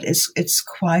before, but it's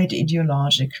quite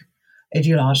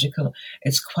ideological,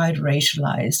 it's quite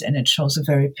racialized, and it shows a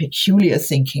very peculiar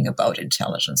thinking about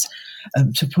intelligence,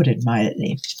 to put it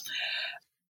mildly.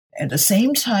 At the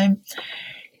same time,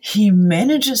 he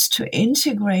manages to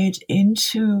integrate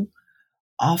into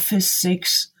Office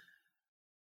 6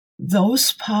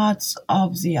 those parts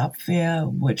of the Abwehr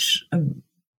which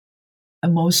are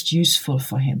most useful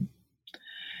for him.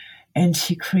 And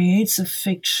he creates a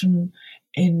fiction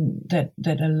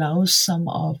that allows some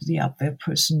of the Abwehr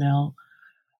personnel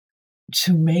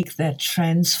to make that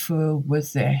transfer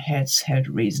with their heads held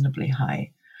reasonably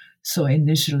high. So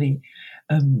initially,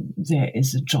 there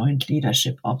is a joint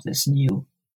leadership of this new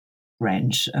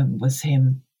branch with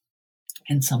him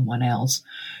and someone else.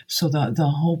 So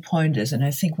the whole point is, and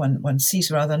I think one sees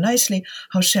rather nicely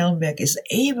how Schellenberg is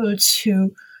able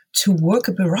to work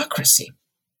a bureaucracy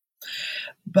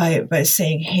by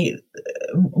saying, hey,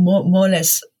 more or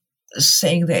less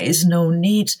saying there is no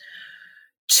need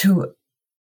to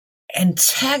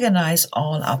antagonize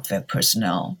all Abwehr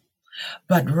personnel,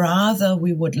 but rather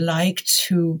we would like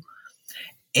to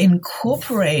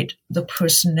incorporate the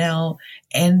personnel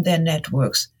and their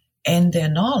networks and their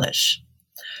knowledge.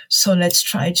 So let's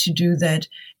try to do that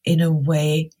in a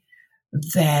way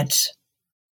that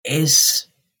is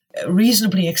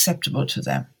reasonably acceptable to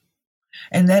them.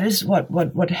 And that is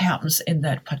what happens in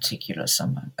that particular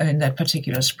summer, in that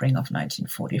particular spring of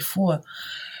 1944.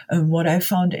 What I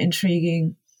found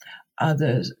intriguing are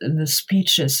the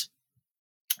speeches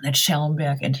that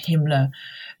Schellenberg and Himmler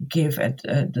give at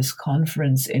this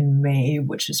conference in May,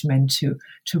 which is meant to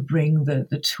bring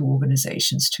the two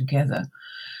organizations together.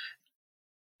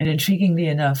 And intriguingly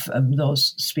enough,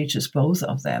 those speeches, both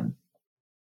of them,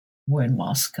 were in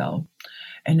Moscow.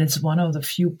 And it's one of the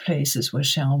few places where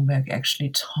Schellenberg actually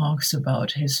talks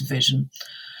about his vision.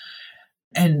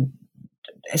 And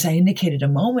as I indicated a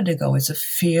moment ago, it's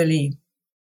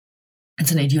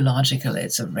an ideological,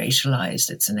 it's a racialized,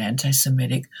 it's an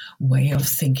anti-Semitic way of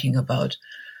thinking about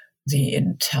the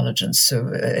intelligence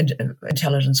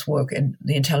work and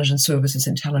the intelligence services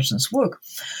intelligence work.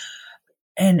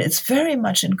 And it's very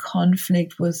much in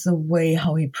conflict with the way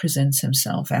how he presents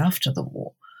himself after the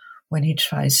war, when he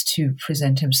tries to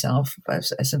present himself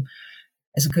as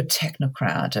a good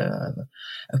technocrat, a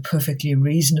perfectly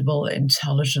reasonable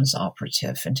intelligence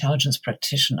operative, intelligence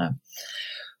practitioner,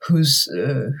 who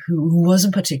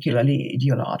wasn't particularly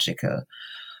ideological,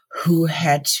 who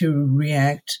had to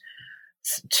react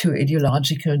to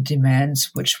ideological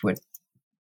demands which were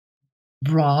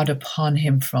brought upon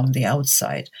him from the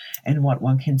outside. And what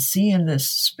one can see in this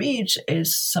speech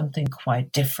is something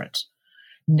quite different,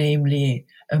 namely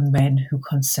a man who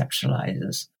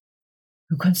conceptualizes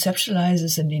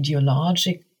an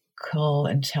ideological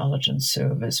intelligence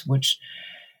service which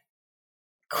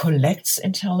collects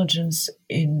intelligence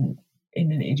in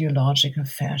an ideological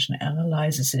fashion,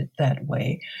 analyzes it that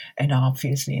way, and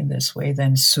obviously in this way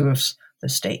then serves the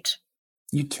state.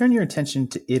 You turn your attention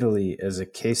to Italy as a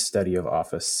case study of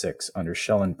Office 6 under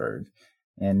Schellenberg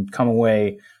and come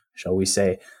away, shall we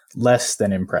say, less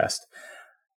than impressed.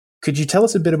 Could you tell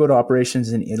us a bit about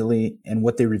operations in Italy and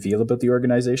what they reveal about the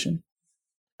organization?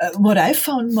 What I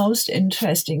found most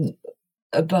interesting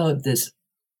about this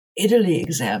Italy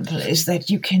example is that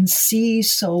you can see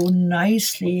so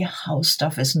nicely how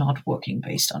stuff is not working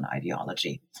based on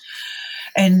ideology.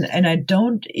 And I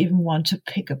don't even want to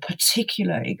pick a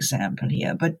particular example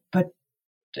here, but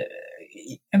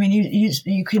I mean,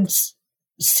 you can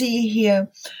see here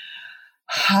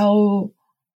how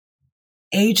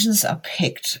agents are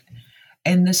picked.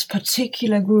 And this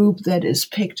particular group that is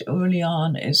picked early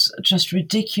on is just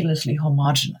ridiculously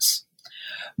homogeneous,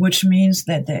 which means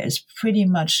that there is pretty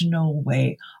much no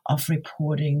way of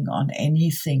reporting on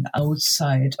anything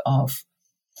outside of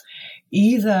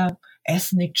either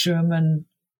ethnic German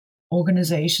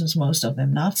organizations, most of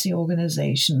them Nazi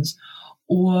organizations,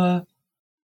 or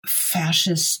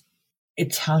fascist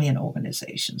Italian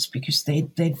organizations, because they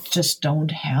just don't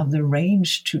have the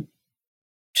range to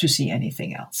see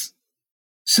anything else.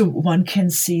 So one can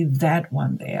see that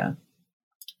one there.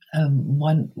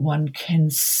 One can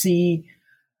see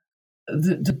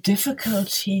the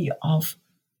difficulty of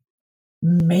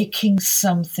making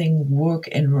something work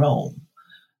in Rome.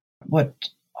 What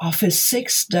Office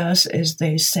 6 does is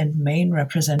they send main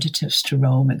representatives to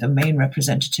Rome, and the main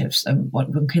representatives, what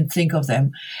one can think of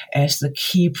them as the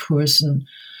key person.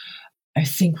 I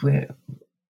think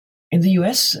in the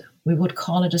US, we would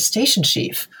call it a station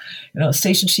chief,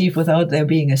 station chief without there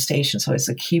being a station. So it's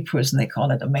a key person. They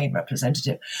call it a main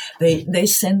representative. They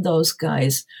send those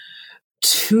guys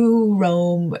to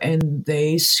Rome and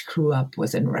they screw up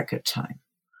within record time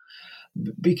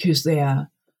because they are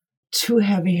too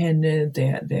heavy-handed.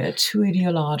 They're too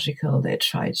ideological. They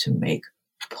try to make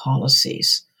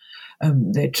policies.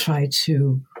 They try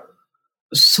to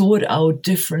sort out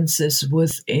differences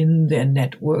within their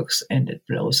networks, and it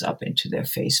blows up into their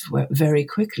face very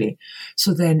quickly.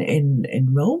 So then in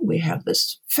Rome, we have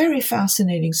this very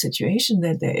fascinating situation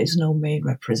that there is no main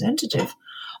representative,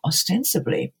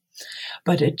 ostensibly.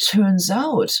 But it turns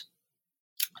out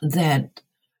that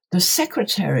the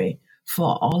secretary,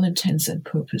 for all intents and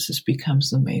purposes, becomes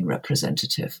the main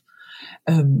representative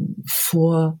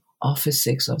for Office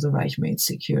 6 of the Reich Main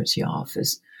Security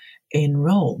Office in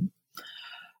Rome.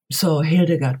 So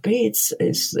Hildegard Beetz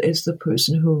is the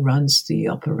person who runs the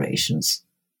operations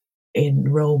in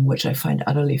Rome, which I find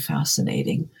utterly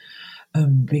fascinating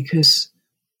because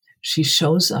she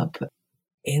shows up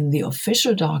in the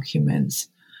official documents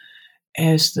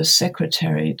as the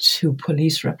secretary to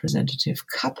police representative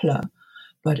Kappler.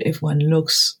 But if one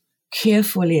looks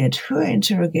carefully at her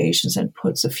interrogations and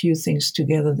puts a few things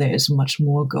together, there is much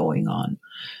more going on.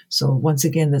 So once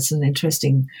again, that's an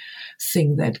interesting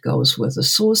thing that goes with the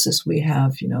sources we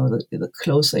have. The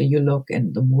closer you look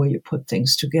and the more you put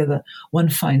things together, one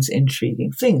finds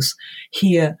intriguing things.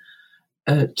 Here,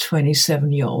 a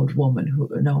 27-year-old woman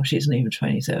no, she isn't even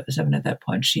 27 at that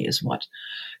point. She is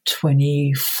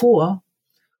 24,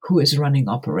 who is running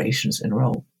operations in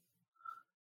Rome.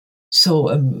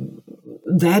 So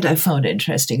that I found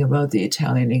interesting about the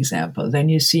Italian example. Then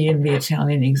you see in the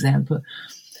Italian example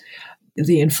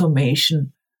the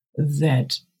information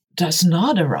that does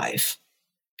not arrive,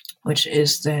 which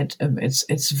is that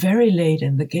it's very late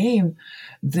in the game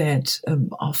that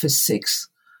Office 6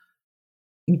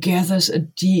 gathers a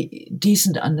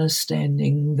decent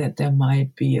understanding that there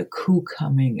might be a coup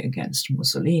coming against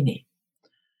Mussolini.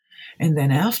 And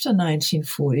then after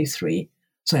 1943,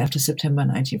 so after September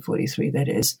 1943, that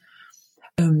is,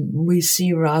 we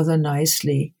see rather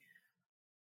nicely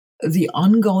the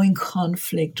ongoing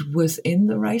conflict within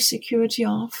the Reich Security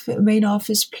main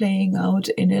office playing out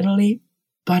in Italy.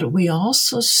 But we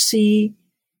also see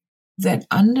that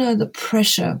under the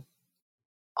pressure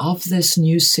of this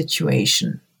new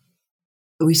situation,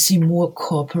 we see more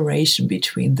cooperation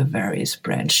between the various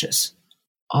branches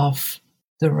of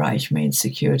the Reich Main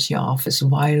Security Office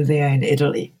while they are in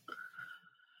Italy.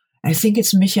 I think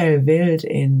it's Michael Wild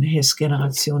in his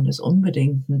Generation des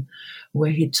Unbedingten, where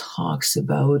he talks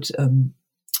about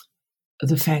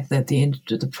the fact that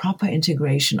the proper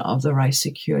integration of the Reich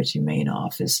Security Main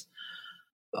Office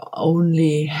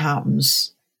only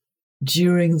happens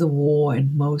during the war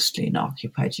and mostly in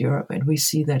occupied Europe. And we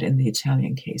see that in the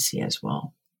Italian case here as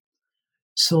well.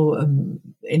 So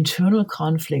internal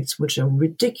conflicts, which are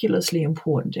ridiculously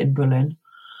important in Berlin,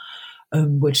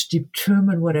 which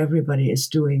determine what everybody is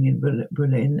doing in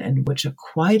Berlin and which are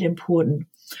quite important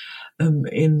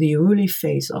in the early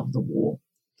phase of the war,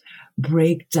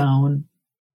 break down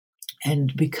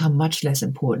and become much less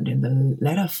important in the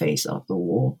latter phase of the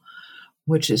war,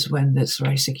 which is when this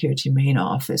Reich Security Main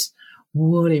Office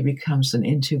really becomes an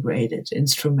integrated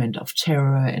instrument of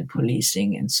terror and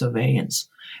policing and surveillance.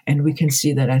 And we can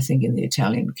see that, I think, in the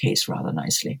Italian case rather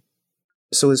nicely.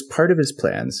 So as part of his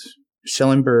plans,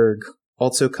 Schellenberg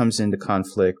also comes into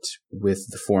conflict with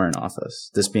the Foreign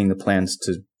Office, this being the plans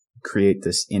to create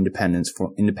this independent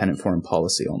foreign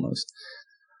policy almost.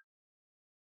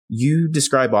 You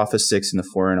describe Office 6 and the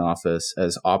Foreign Office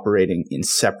as operating in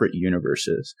separate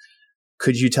universes.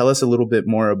 Could you tell us a little bit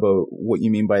more about what you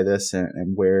mean by this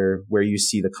and where you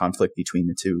see the conflict between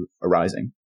the two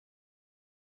arising?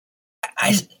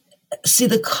 I see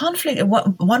the conflict.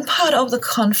 One part of the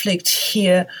conflict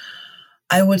here,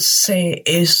 I would say,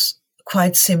 is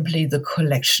quite simply the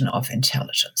collection of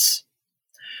intelligence.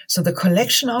 So the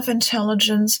collection of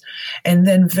intelligence, and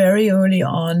then very early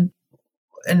on,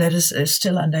 and that is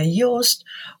still under Jost,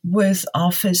 with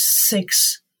Office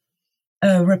 6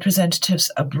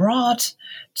 representatives abroad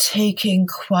taking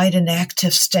quite an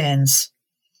active stance,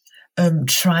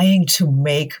 trying to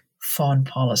make foreign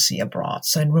policy abroad.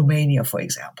 So in Romania, for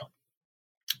example,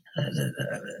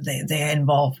 they are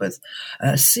involved with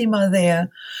SIMA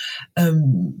there.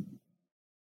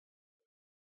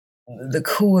 The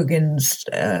coup against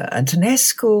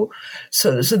Antonescu.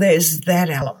 So there is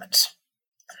that element.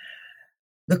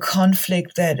 The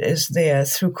conflict that is there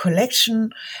through collection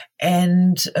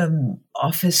and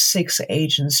Office 6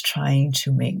 agents trying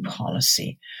to make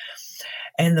policy.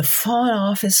 And the Foreign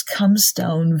Office comes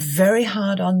down very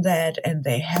hard on that, and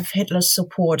they have Hitler's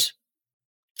support.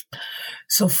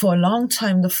 So for a long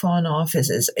time, the Foreign Office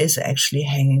is actually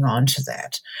hanging on to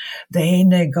that. They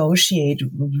negotiate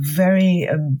very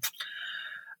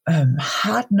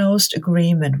hard-nosed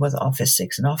agreement with Office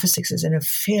 6, and Office 6 is in a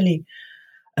fairly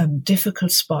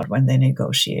difficult spot when they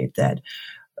negotiate that,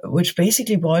 which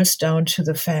basically boils down to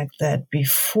the fact that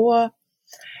before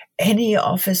any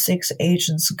Office 6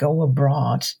 agents go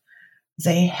abroad,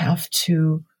 they have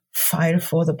to file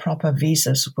for the proper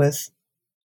visas with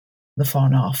the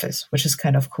Foreign Office, which is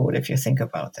kind of cool if you think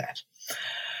about that.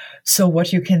 So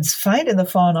what you can find in the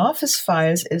Foreign Office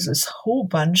files is this whole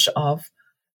bunch of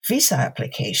visa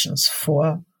applications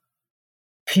for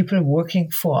people working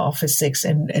for Office 6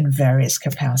 in various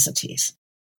capacities.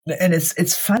 And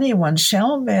it's funny, when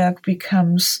Schellenberg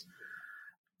becomes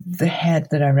the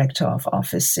director of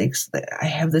Office 6, I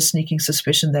have the sneaking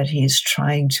suspicion that he's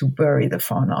trying to bury the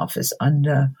Foreign Office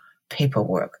under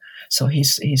paperwork. So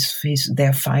he's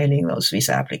there filing those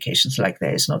visa applications like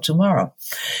there is no tomorrow.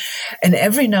 And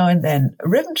every now and then,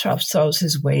 Ribbentrop throws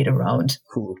his weight around.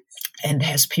 Cool. And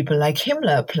has people like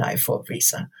Himmler apply for a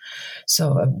visa.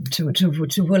 So to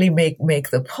really make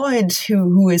the point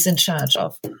who is in charge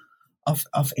of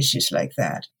issues like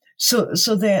that. So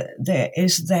there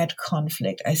is that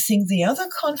conflict. I think the other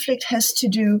conflict has to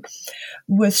do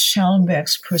with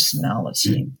Schellenberg's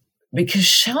personality, because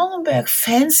Schellenberg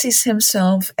fancies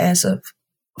himself as a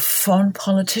foreign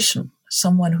politician.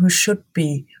 someone who should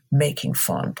be making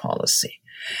foreign policy.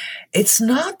 It's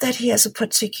not that he has a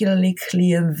particularly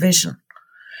clear vision,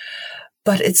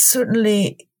 but it's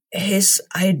certainly his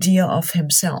idea of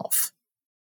himself.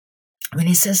 When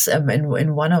he says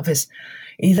in one of his,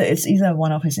 either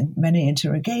one of his many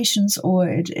interrogations or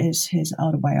it is his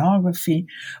autobiography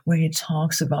where he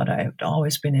talks about, I've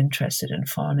always been interested in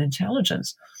foreign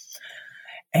intelligence.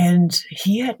 And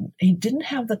he didn't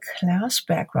have the class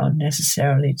background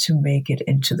necessarily to make it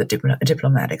into the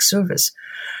diplomatic service.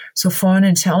 So foreign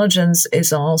intelligence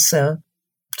is also,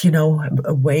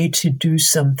 a way to do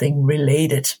something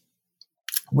related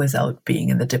without being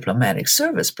in the diplomatic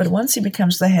service. But once he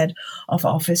becomes the head of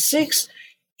Office 6,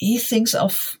 he thinks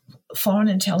of foreign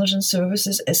intelligence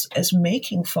services as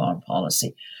making foreign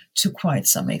policy to quite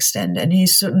some extent. And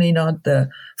he's certainly not the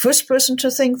first person to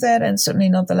think that, and certainly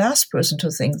not the last person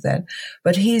to think that,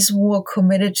 but he's more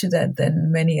committed to that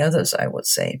than many others, I would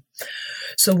say.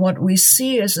 So what we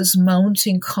see is this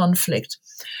mounting conflict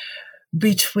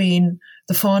between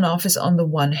the Foreign Office on the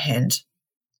one hand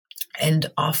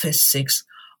and Office 6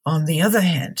 on the other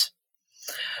hand,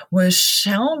 where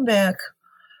Schellenberg,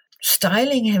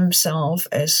 styling himself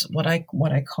as what I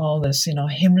call this,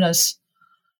 Himmler's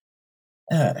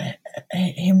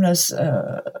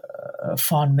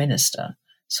foreign minister.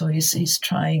 So he's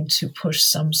trying to push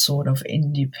some sort of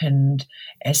independent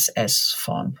SS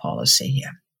foreign policy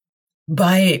here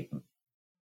by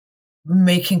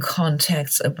making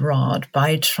contacts abroad,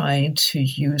 by trying to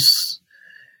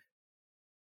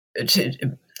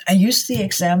I use the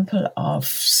example of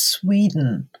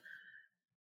Sweden,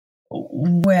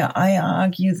 where I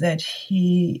argue that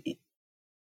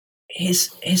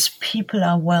his people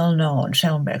are well known,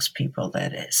 Schellenberg's people,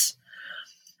 that is,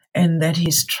 and that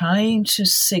he's trying to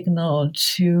signal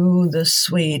to the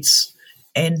Swedes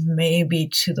and maybe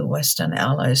to the Western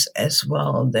allies as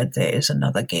well that there is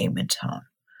another game in town.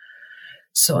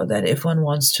 So that if one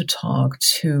wants to talk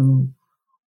to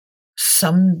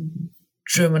some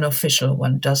German official,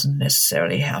 one doesn't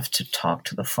necessarily have to talk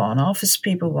to the Foreign Office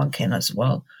people. One can as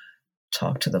well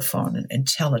talk to the foreign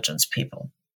intelligence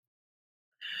people.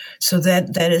 So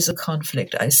that is a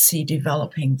conflict I see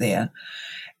developing there.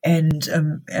 And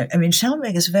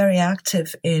Schellenberg is very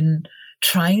active in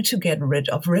trying to get rid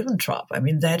of Ribbentrop.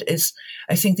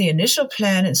 I think the initial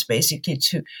plan is basically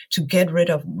to get rid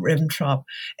of Ribbentrop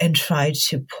and try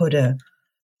to put a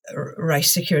Reich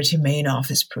Security main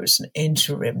office person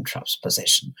into Ribbentrop's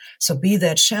position. So be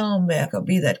that Schellenberg or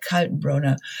be that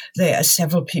Kaltenbrunner, there are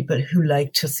several people who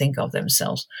like to think of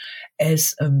themselves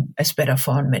as better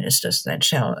foreign ministers than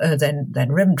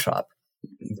Ribbentrop.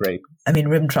 Right.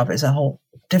 Ribbentrop is a whole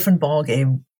different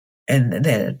ballgame, and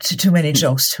there are too many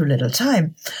jokes, too little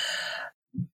time.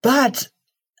 But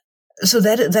so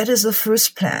that is the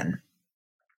first plan,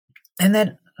 and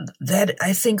that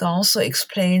I think also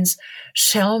explains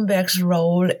Schellenberg's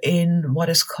role in what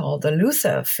is called the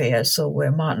Luther affair. So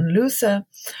where Martin Luther,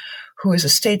 who is a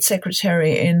state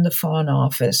secretary in the Foreign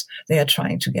Office, they are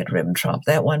trying to get Ribbentrop.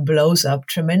 That one blows up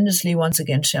tremendously. Once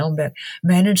again, Schellenberg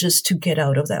manages to get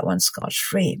out of that one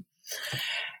scotch-free.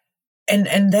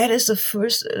 And that is the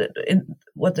first,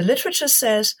 what the literature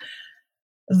says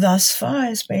thus far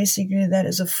is basically that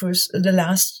is the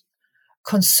last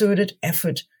concerted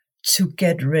effort to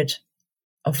get rid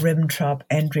of Ribbentrop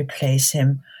and replace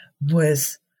him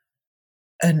with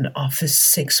an Office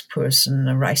 6 person,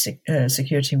 a Reich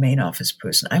Security main office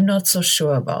person. I'm not so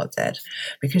sure about that,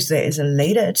 because there is a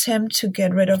later attempt to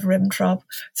get rid of Ribbentrop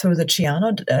through the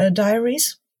Ciano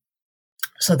diaries.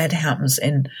 So that happens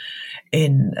in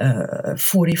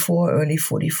 44, early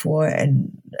 44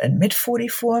 and mid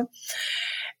 44.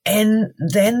 And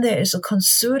then there is a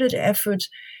concerted effort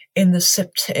in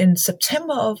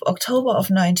October of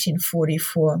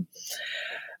 1944,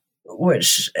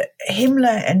 which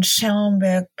Himmler and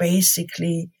Schellenberg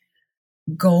basically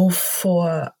go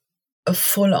for a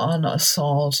full-on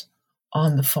assault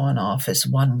on the Foreign Office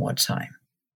one more time.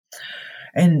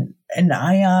 And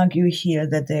I argue here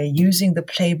that they're using the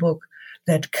playbook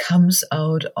that comes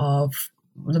out of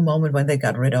the moment when they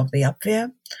got rid of the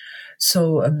Abwehr.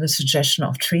 So the suggestion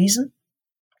of treason.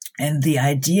 And the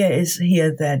idea is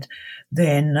here that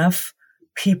there are enough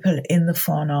people in the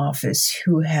Foreign Office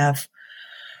who have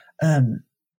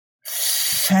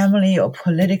family or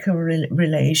political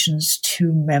relations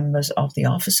to members of the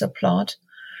officer plot.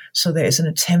 So there is an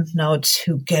attempt now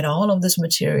to get all of this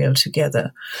material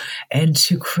together and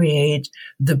to create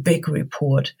the big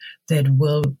report that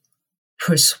will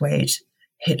persuade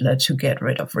Hitler to get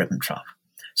rid of Ribbentrop.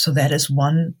 So that is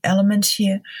one element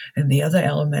here. And the other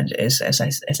element is, as I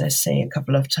say a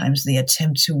couple of times, the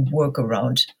attempt to work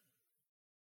around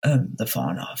the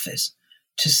Foreign Office,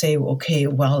 to say, okay,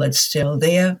 well, it's still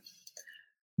there,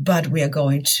 but we are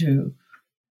going to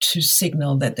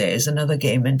signal that there is another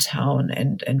game in town,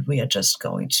 and we are just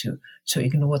going to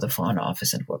ignore the Foreign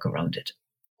Office and work around it.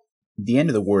 The end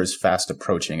of the war is fast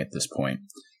approaching at this point,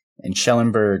 and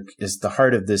Schellenberg is the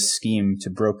heart of this scheme to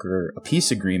broker a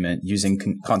peace agreement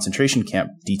using concentration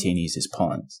camp detainees as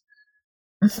pawns.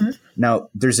 Mm-hmm. Now,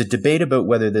 there's a debate about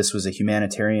whether this was a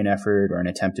humanitarian effort or an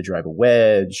attempt to drive a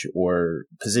wedge or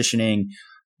positioning.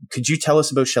 Could you tell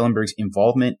us about Schellenberg's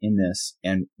involvement in this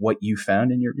and what you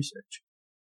found in your research?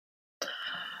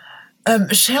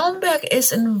 Schellenberg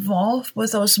is involved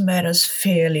with those matters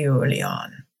fairly early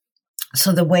on.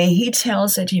 So the way he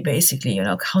tells it, he basically,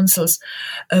 counsels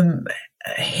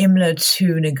Himmler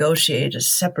to negotiate a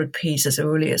separate peace as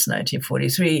early as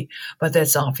 1943, but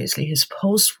that's obviously his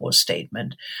post-war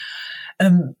statement.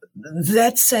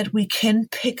 That said, we can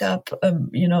pick up,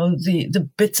 the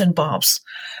bits and bobs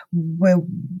where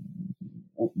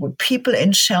people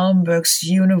in Schellenberg's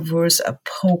universe are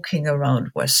poking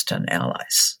around Western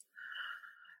allies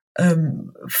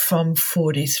from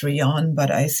 43 on, but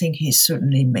I think he's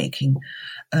certainly making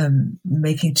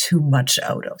too much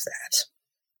out of that.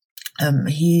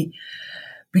 He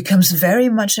becomes very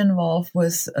much involved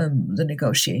with the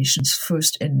negotiations,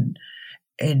 first in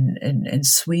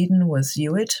Sweden with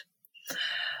Hewitt,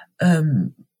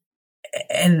 and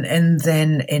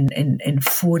then in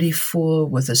 44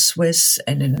 with the Swiss,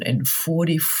 and in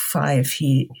 45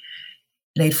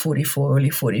 late 44, early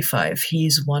 45,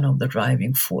 he's one of the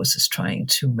driving forces trying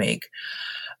to make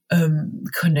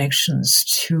connections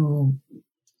to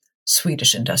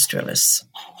Swedish industrialists.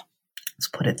 Let's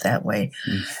put it that way.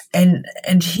 Mm.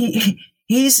 And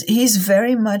he's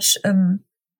very much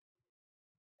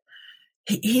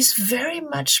he's very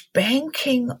much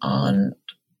banking on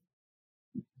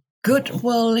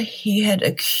goodwill he had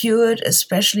accrued,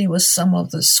 especially with some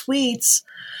of the Swedes,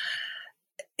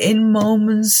 in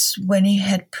moments when he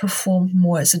had performed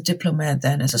more as a diplomat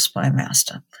than as a spy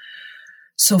master.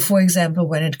 So, for example,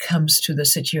 when it comes to the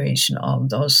situation of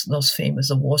those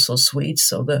famous Warsaw Swedes,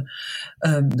 so the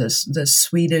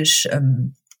Swedish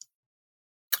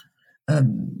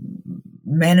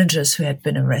managers who had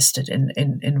been arrested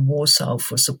in Warsaw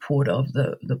for support of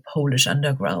the Polish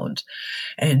underground,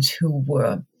 and who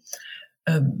were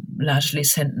largely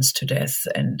sentenced to death,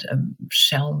 and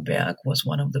Schellenberg was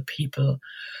one of the people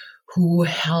who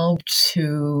helped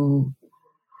to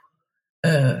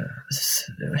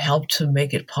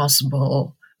make it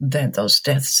possible that those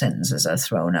death sentences are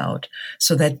thrown out.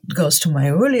 So that goes to my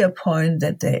earlier point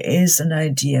that there is an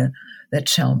idea that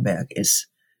Schellenberg is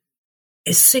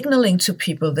signaling to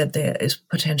people that there is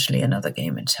potentially another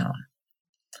game in town.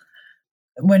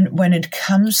 When it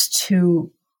comes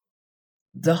to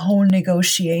the whole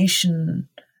negotiation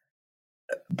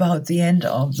about the end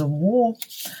of the war,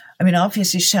 I mean,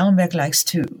 obviously Schellenberg likes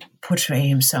to portray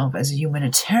himself as a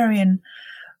humanitarian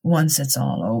once it's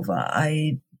all over.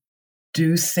 I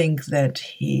do think that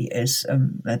he is,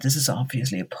 that this is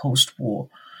obviously a post-war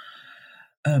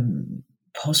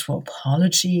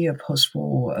apology, a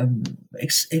post-war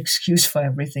excuse for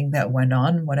everything that went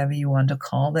on, whatever you want to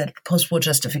call that. Post-war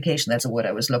justification, that's the word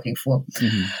I was looking for.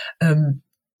 Mm-hmm.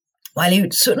 While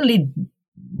he certainly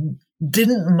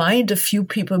didn't mind a few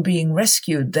people being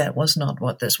rescued, that was not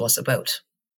what this was about.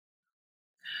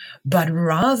 But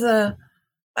rather,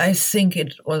 I think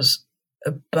it was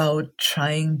about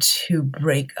trying to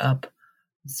break up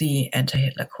the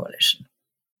anti-Hitler coalition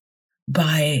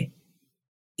by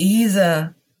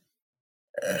either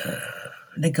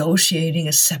negotiating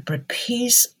a separate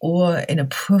peace or, in a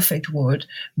perfect world,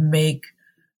 make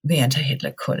the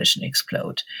anti-Hitler coalition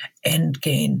explode and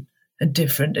gain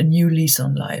a new lease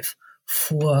on life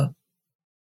for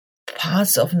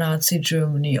parts of Nazi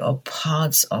Germany or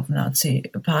part of Nazi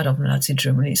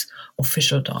Germany's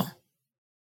officialdom.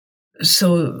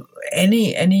 So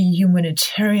any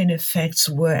humanitarian effects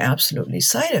were absolutely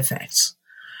side effects.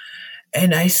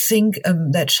 And I think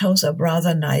that shows up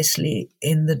rather nicely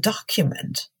in the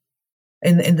document,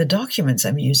 in the documents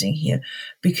I'm using here,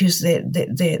 because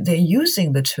they're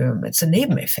using the term, it's a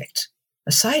Nebeneffekt,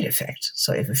 a side effect.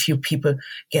 So if a few people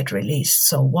get released,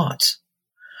 so what?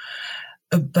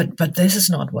 But this is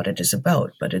not what it is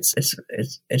about. But it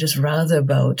is rather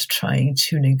about trying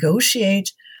to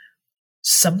negotiate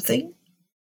something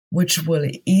which will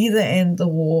either end the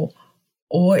war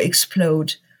or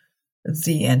explode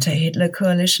the anti-Hitler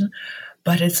coalition.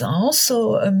 But it's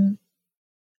also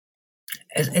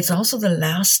the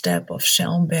last step of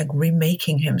Schellenberg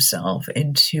remaking himself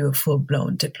into a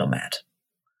full-blown diplomat.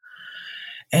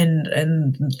 And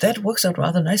that works out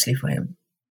rather nicely for him.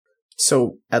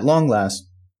 So at long last,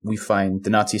 we find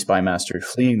the Nazi spy master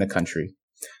fleeing the country.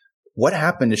 What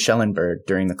happened to Schellenberg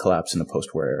during the collapse in the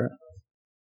post-war era?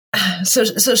 So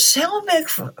Schellenberg,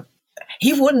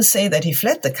 he wouldn't say that he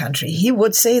fled the country. He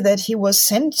would say that he was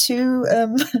sent to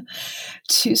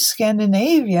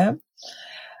Scandinavia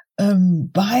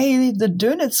by the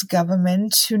Dönitz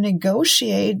government to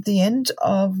negotiate the end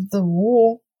of the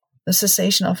war, the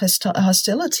cessation of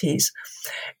hostilities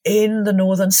in the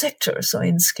northern sector, so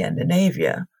in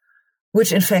Scandinavia,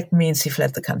 which in fact means he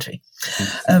fled the country.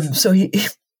 So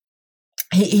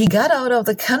he got out of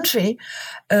the country,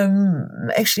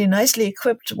 actually nicely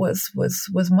equipped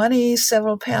with money,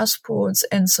 several passports,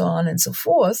 and so on and so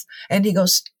forth. And he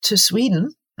goes to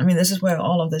Sweden. I mean, this is where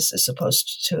all of this is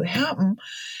supposed to happen.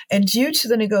 And due to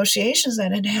the negotiations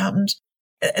that had happened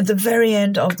at the very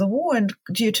end of the war, and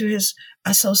due to his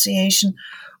association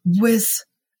with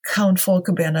Count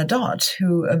Volker Bernadotte,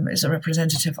 who is a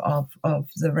representative of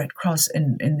the Red Cross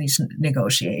in these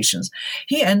negotiations,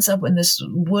 he ends up in this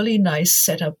really nice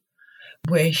setup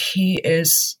where he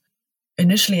is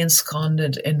initially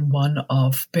ensconced in one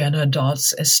of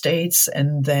Bernadotte's estates,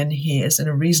 and then he is in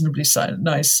a reasonably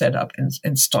nice setup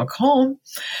in Stockholm.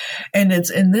 And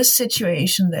it's in this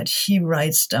situation that he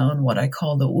writes down what I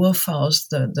call the Urfaust,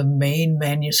 the main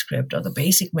manuscript or the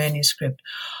basic manuscript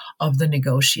of the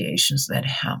negotiations that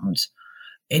happened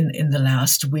in the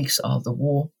last weeks of the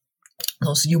war,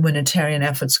 those humanitarian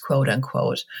efforts, quote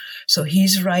unquote. So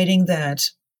he's writing that.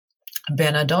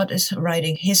 Bernadotte is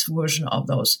writing his version of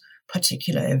those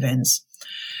particular events.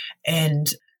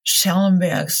 And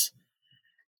Schellenberg's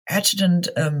adjutant,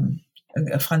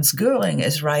 Franz Göring,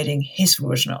 is writing his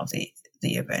version of the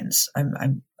events.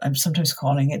 I'm sometimes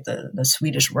calling it the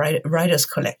Swedish Writers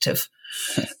Collective,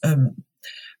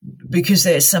 because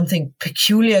there's something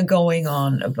peculiar going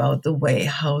on about the way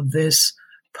how this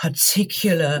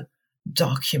particular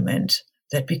document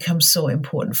that becomes so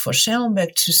important for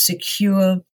Schellenberg to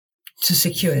secure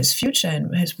his future,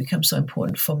 and has become so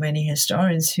important for many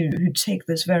historians who take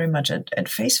this very much at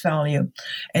face value,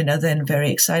 and are then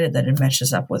very excited that it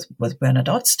matches up with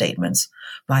Bernadotte's statements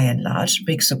by and large.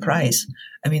 Big surprise.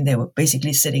 I mean, they were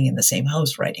basically sitting in the same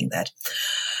house writing that.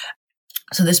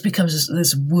 So this becomes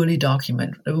this really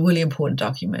important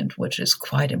document, which is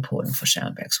quite important for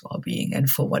Schellenberg's well-being and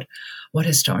for what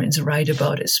historians write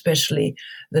about, especially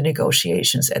the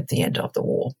negotiations at the end of the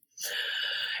war.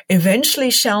 Eventually,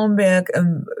 Schellenberg,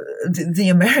 the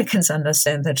Americans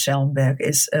understand that Schellenberg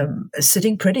is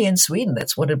sitting pretty in Sweden.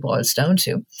 That's what it boils down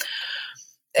to.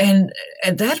 And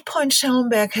at that point,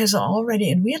 Schellenberg has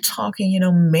already, and we're talking,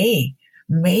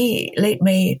 late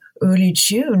May, early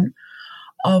June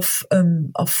of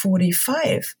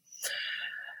 45.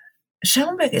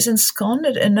 Schellenberg is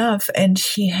ensconced enough, and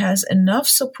he has enough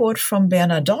support from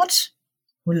Bernadotte,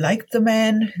 who liked the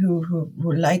man, who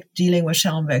liked dealing with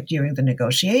Schellenberg during the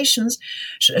negotiations.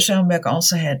 Schellenberg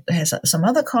also has some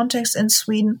other contacts in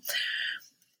Sweden.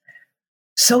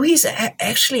 So he's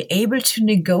actually able to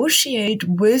negotiate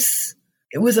with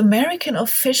American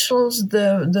officials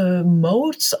the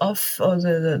modes of, or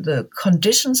the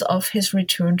conditions of his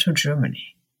return to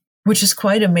Germany, which is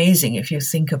quite amazing if you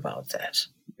think about that.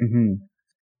 Mm-hmm.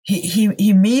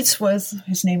 He meets with,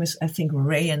 his name is, I think,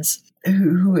 Rayens,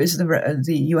 who is the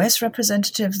U.S.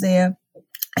 representative there.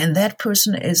 And that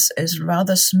person is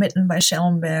rather smitten by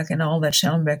Schellenberg and all that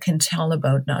Schellenberg can tell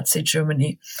about Nazi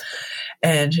Germany,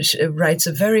 and writes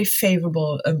a very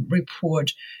favorable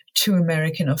report to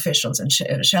American officials. And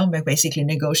Schellenberg basically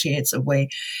negotiates a way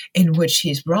in which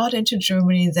he's brought into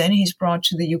Germany, then he's brought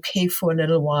to the UK for a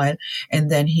little while, and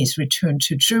then he's returned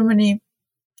to Germany,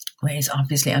 where he's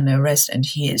obviously under arrest, and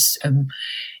he has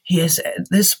at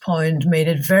this point made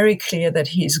it very clear that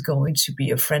he's going to be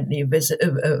a friendly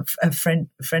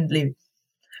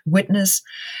witness,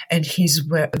 and he's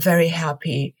very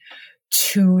happy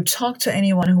to talk to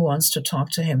anyone who wants to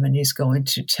talk to him, and he's going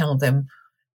to tell them,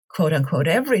 quote unquote,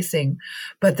 everything.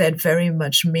 But that very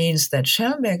much means that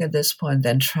Schellenberg at this point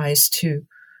then tries to,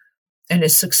 and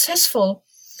is successful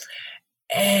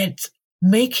at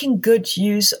making good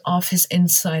use of his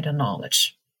insider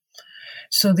knowledge.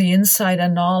 So the insider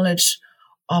knowledge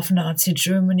of Nazi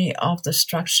Germany, of the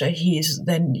structure, he is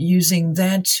then using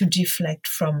that to deflect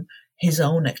from his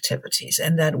own activities.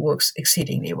 And that works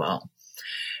exceedingly well.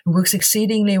 It works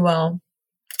exceedingly well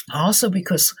also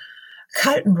because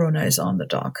Kaltenbrunner is on the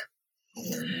dock.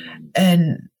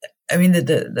 And I mean,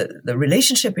 the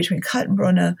relationship between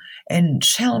Kaltenbrunner and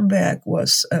Schellenberg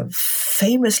was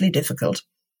famously difficult.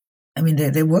 I mean,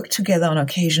 they worked together on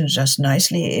occasion just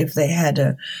nicely. If they had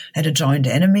a joint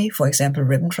enemy, for example,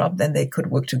 Ribbentrop, then they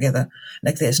could work together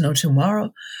like there's no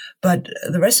tomorrow. But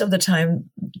the rest of the time,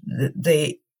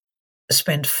 they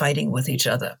spent fighting with each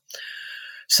other.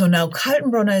 So now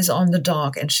Kaltenbrunner is on the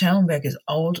dock, and Schellenberg is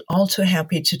all too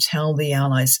happy to tell the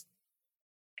Allies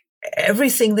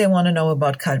everything they want to know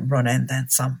about Kaltenbrunner and then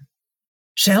some.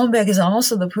 Schellenberg is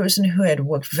also the person who had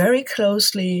worked very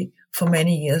closely for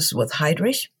many years with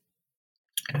Heydrich,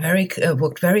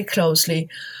 worked very closely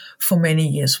for many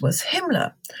years with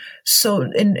Himmler. So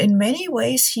in many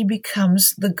ways, he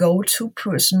becomes the go-to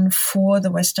person for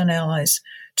the Western Allies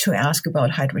to ask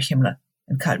about Heydrich Himmler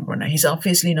and Kaltenbrunner. He's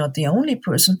obviously not the only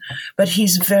person, but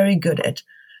he's very good at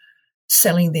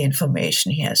selling the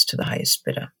information he has to the highest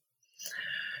bidder.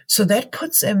 So that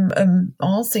puts him,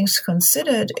 all things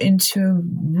considered, into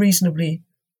reasonably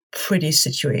pretty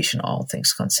situation, all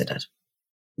things considered.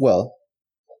 Well,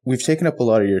 we've taken up a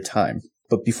lot of your time,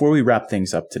 but before we wrap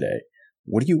things up today,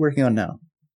 what are you working on now?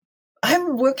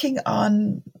 I'm working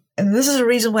on, and this is the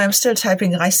reason why I'm still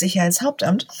typing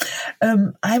Reichssicherheitshauptamt.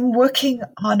 I'm working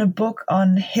on a book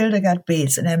on Hildegard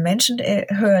Beetz, and I mentioned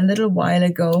her a little while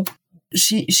ago.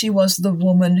 She was the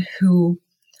woman who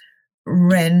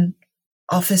ran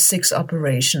Office 6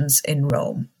 operations in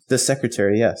Rome. The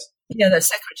secretary, yes. Yeah, the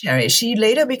secretary. She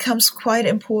later becomes quite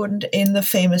important in the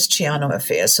famous Ciano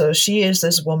affair. So she is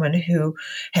this woman who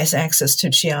has access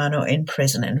to Ciano in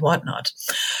prison and whatnot.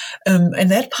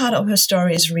 And that part of her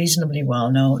story is reasonably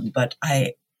well known, but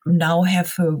I now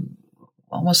have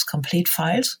almost complete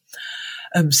files,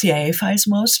 CIA files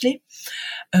mostly,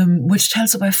 which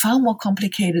tells a by far more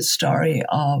complicated story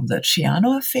of the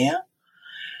Ciano affair,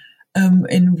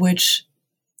 in which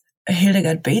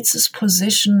Hildegard Beetz's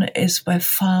position is by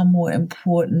far more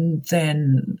important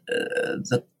than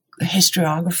the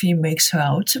historiography makes her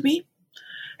out to be,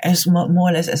 as more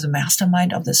or less as a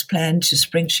mastermind of this plan to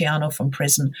spring Ciano from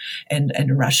prison and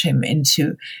rush him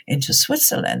into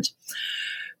Switzerland.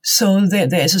 So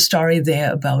there's a story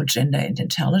there about gender and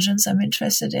intelligence I'm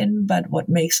interested in, but what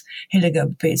makes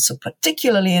Hildegard Beetz so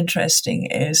particularly interesting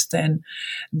is then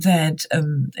that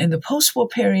in the post-war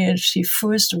period, she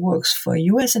first works for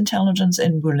U.S. intelligence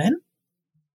in Berlin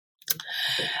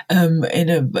in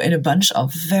a bunch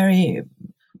of very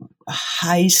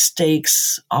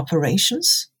high-stakes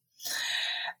operations.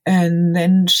 And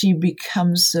then she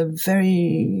becomes a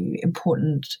very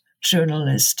important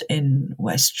journalist in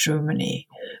West Germany,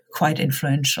 quite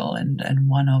influential, and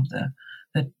one of the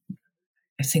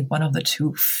I think one of the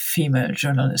two female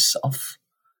journalists of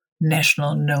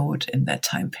national note in that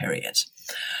time period.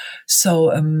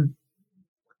 So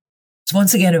it's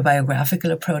once again a biographical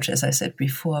approach. As I said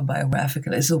before,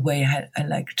 biographical is a way I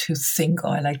like to think, or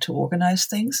I like to organize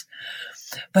things.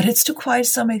 But it's to quite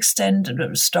some extent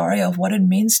a story of what it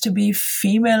means to be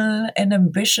female and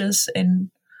ambitious in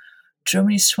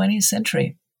Germany's 20th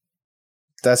century.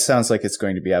 That sounds like it's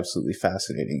going to be absolutely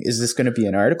fascinating. Is this going to be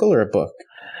an article or a book?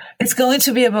 It's going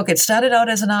to be a book. It started out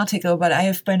as an article, but I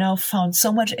have by now found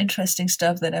so much interesting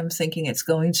stuff that I'm thinking it's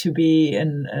going to be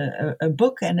a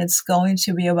book, and it's going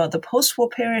to be about the post-war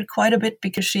period quite a bit,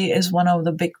 because she is one of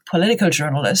the big political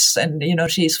journalists, and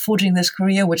she's forging this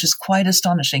career, which is quite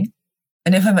astonishing.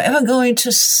 And if I'm ever going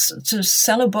to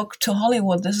sell a book to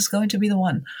Hollywood, this is going to be the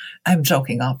one. I'm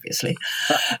joking, obviously.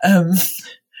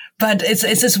 But it's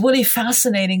this really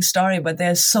fascinating story, but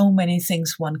there's so many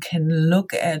things one can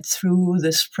look at through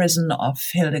this prism of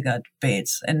Hildegard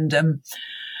Beetz. And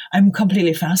I'm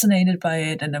completely fascinated by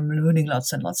it, and I'm learning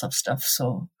lots and lots of stuff.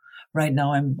 So right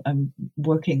now I'm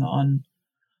working on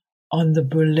the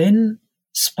Berlin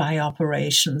spy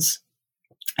operations,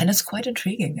 and it's quite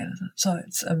intriguing. So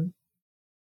it's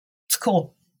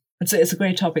cool. It's a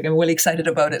great topic. I'm really excited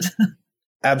about it.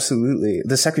 Absolutely.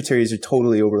 The secretaries are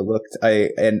totally overlooked. I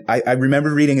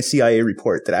remember reading a CIA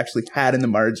report that actually had in the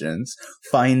margins,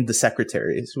 find the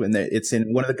secretaries, when it's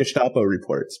in one of the Gestapo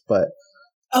reports. But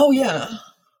oh yeah,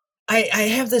 I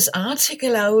have this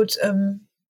article out on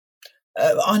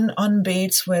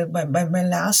Beetz where my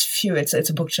last few, it's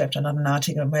a book chapter, not an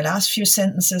article. My last few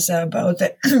sentences are about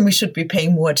that we should be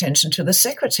paying more attention to the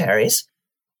secretaries,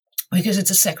 because it's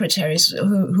the secretaries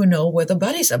who know where the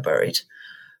bodies are buried.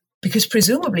 Because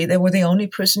presumably they were the only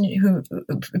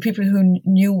people who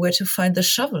knew where to find the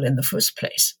shovel in the first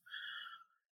place.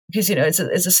 Because,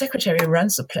 it's a secretary who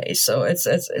runs the place. So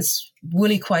it's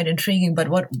really quite intriguing. But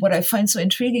what I find so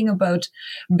intriguing about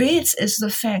Beetz is the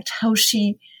fact how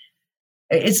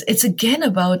it's again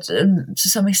about, to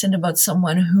some extent, about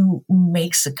someone who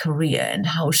makes a career and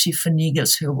how she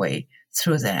finagles her way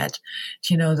through that.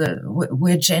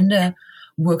 Where gender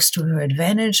works to her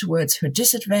advantage, where it's her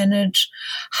disadvantage,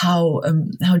 how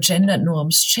gender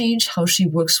norms change, how she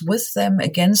works with them,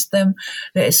 against them.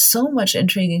 There is so much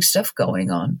intriguing stuff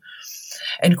going on.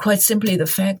 And quite simply the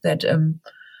fact that,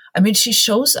 she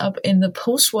shows up in the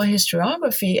post-war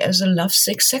historiography as a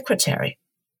lovesick secretary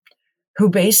who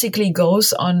basically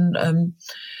goes on,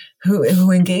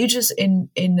 who engages in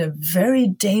a very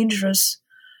dangerous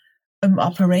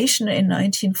operation in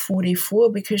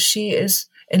 1944 because she is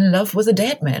in love with a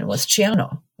dead man, with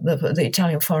Ciano, the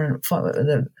Italian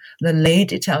the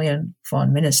late Italian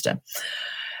foreign minister.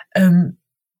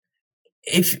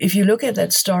 If you look at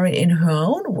that story in her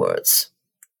own words,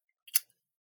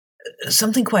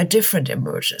 something quite different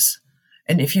emerges.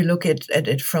 And if you look at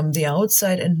it from the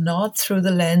outside and not through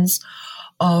the lens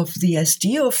of the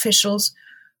SD officials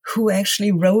who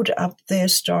actually wrote up their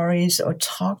stories or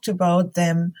talked about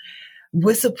them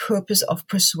with the purpose of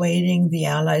persuading the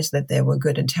Allies that they were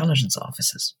good intelligence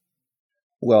officers.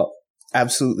 Well,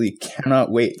 absolutely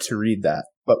cannot wait to read that.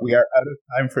 But we are out of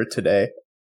time for today.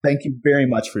 Thank you very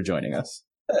much for joining us.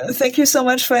 Thank you so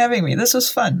much for having me. This was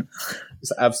fun.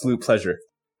 It's an absolute pleasure.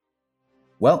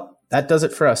 Well, that does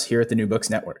it for us here at the New Books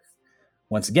Network.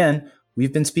 Once again,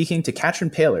 we've been speaking to Katrin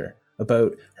Paehler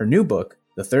about her new book,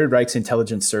 The Third Reich's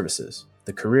Intelligence Services,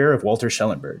 The Career of Walter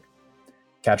Schellenberg.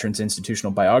 Katrin's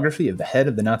institutional biography of the head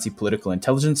of the Nazi Political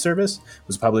Intelligence Service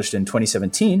was published in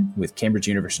 2017 with Cambridge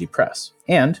University Press.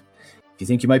 And if you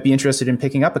think you might be interested in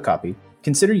picking up a copy,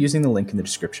 consider using the link in the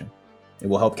description. It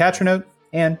will help Katrin out,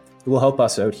 and it will help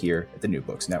us out here at the New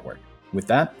Books Network. With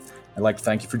that, I'd like to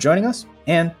thank you for joining us,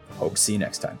 and hope to see you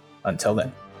next time. Until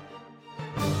then.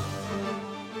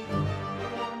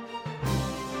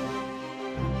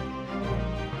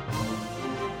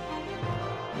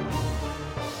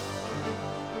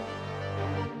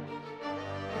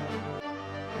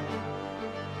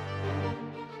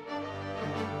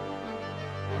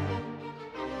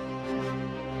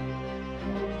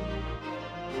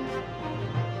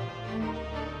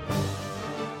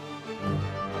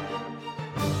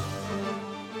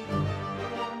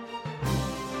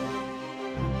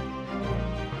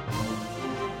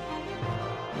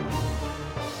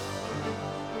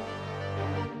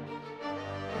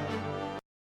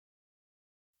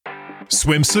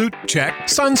 Swimsuit? Check.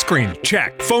 Sunscreen?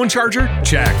 Check. Phone charger?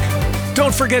 Check.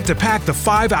 Don't forget to pack the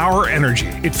 5-Hour Energy.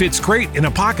 It fits great in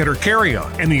a pocket or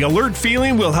carry-on, and the alert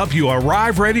feeling will help you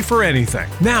arrive ready for anything.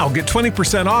 Now get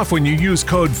 20% off when you use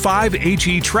code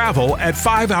 5HETRAVEL at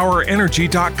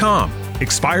 5hourenergy.com.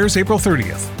 Expires April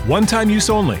 30th. One-time use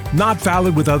only. Not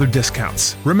valid with other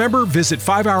discounts. Remember, visit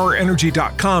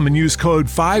 5hourenergy.com and use code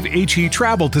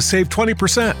 5HETRAVEL to save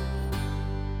 20%.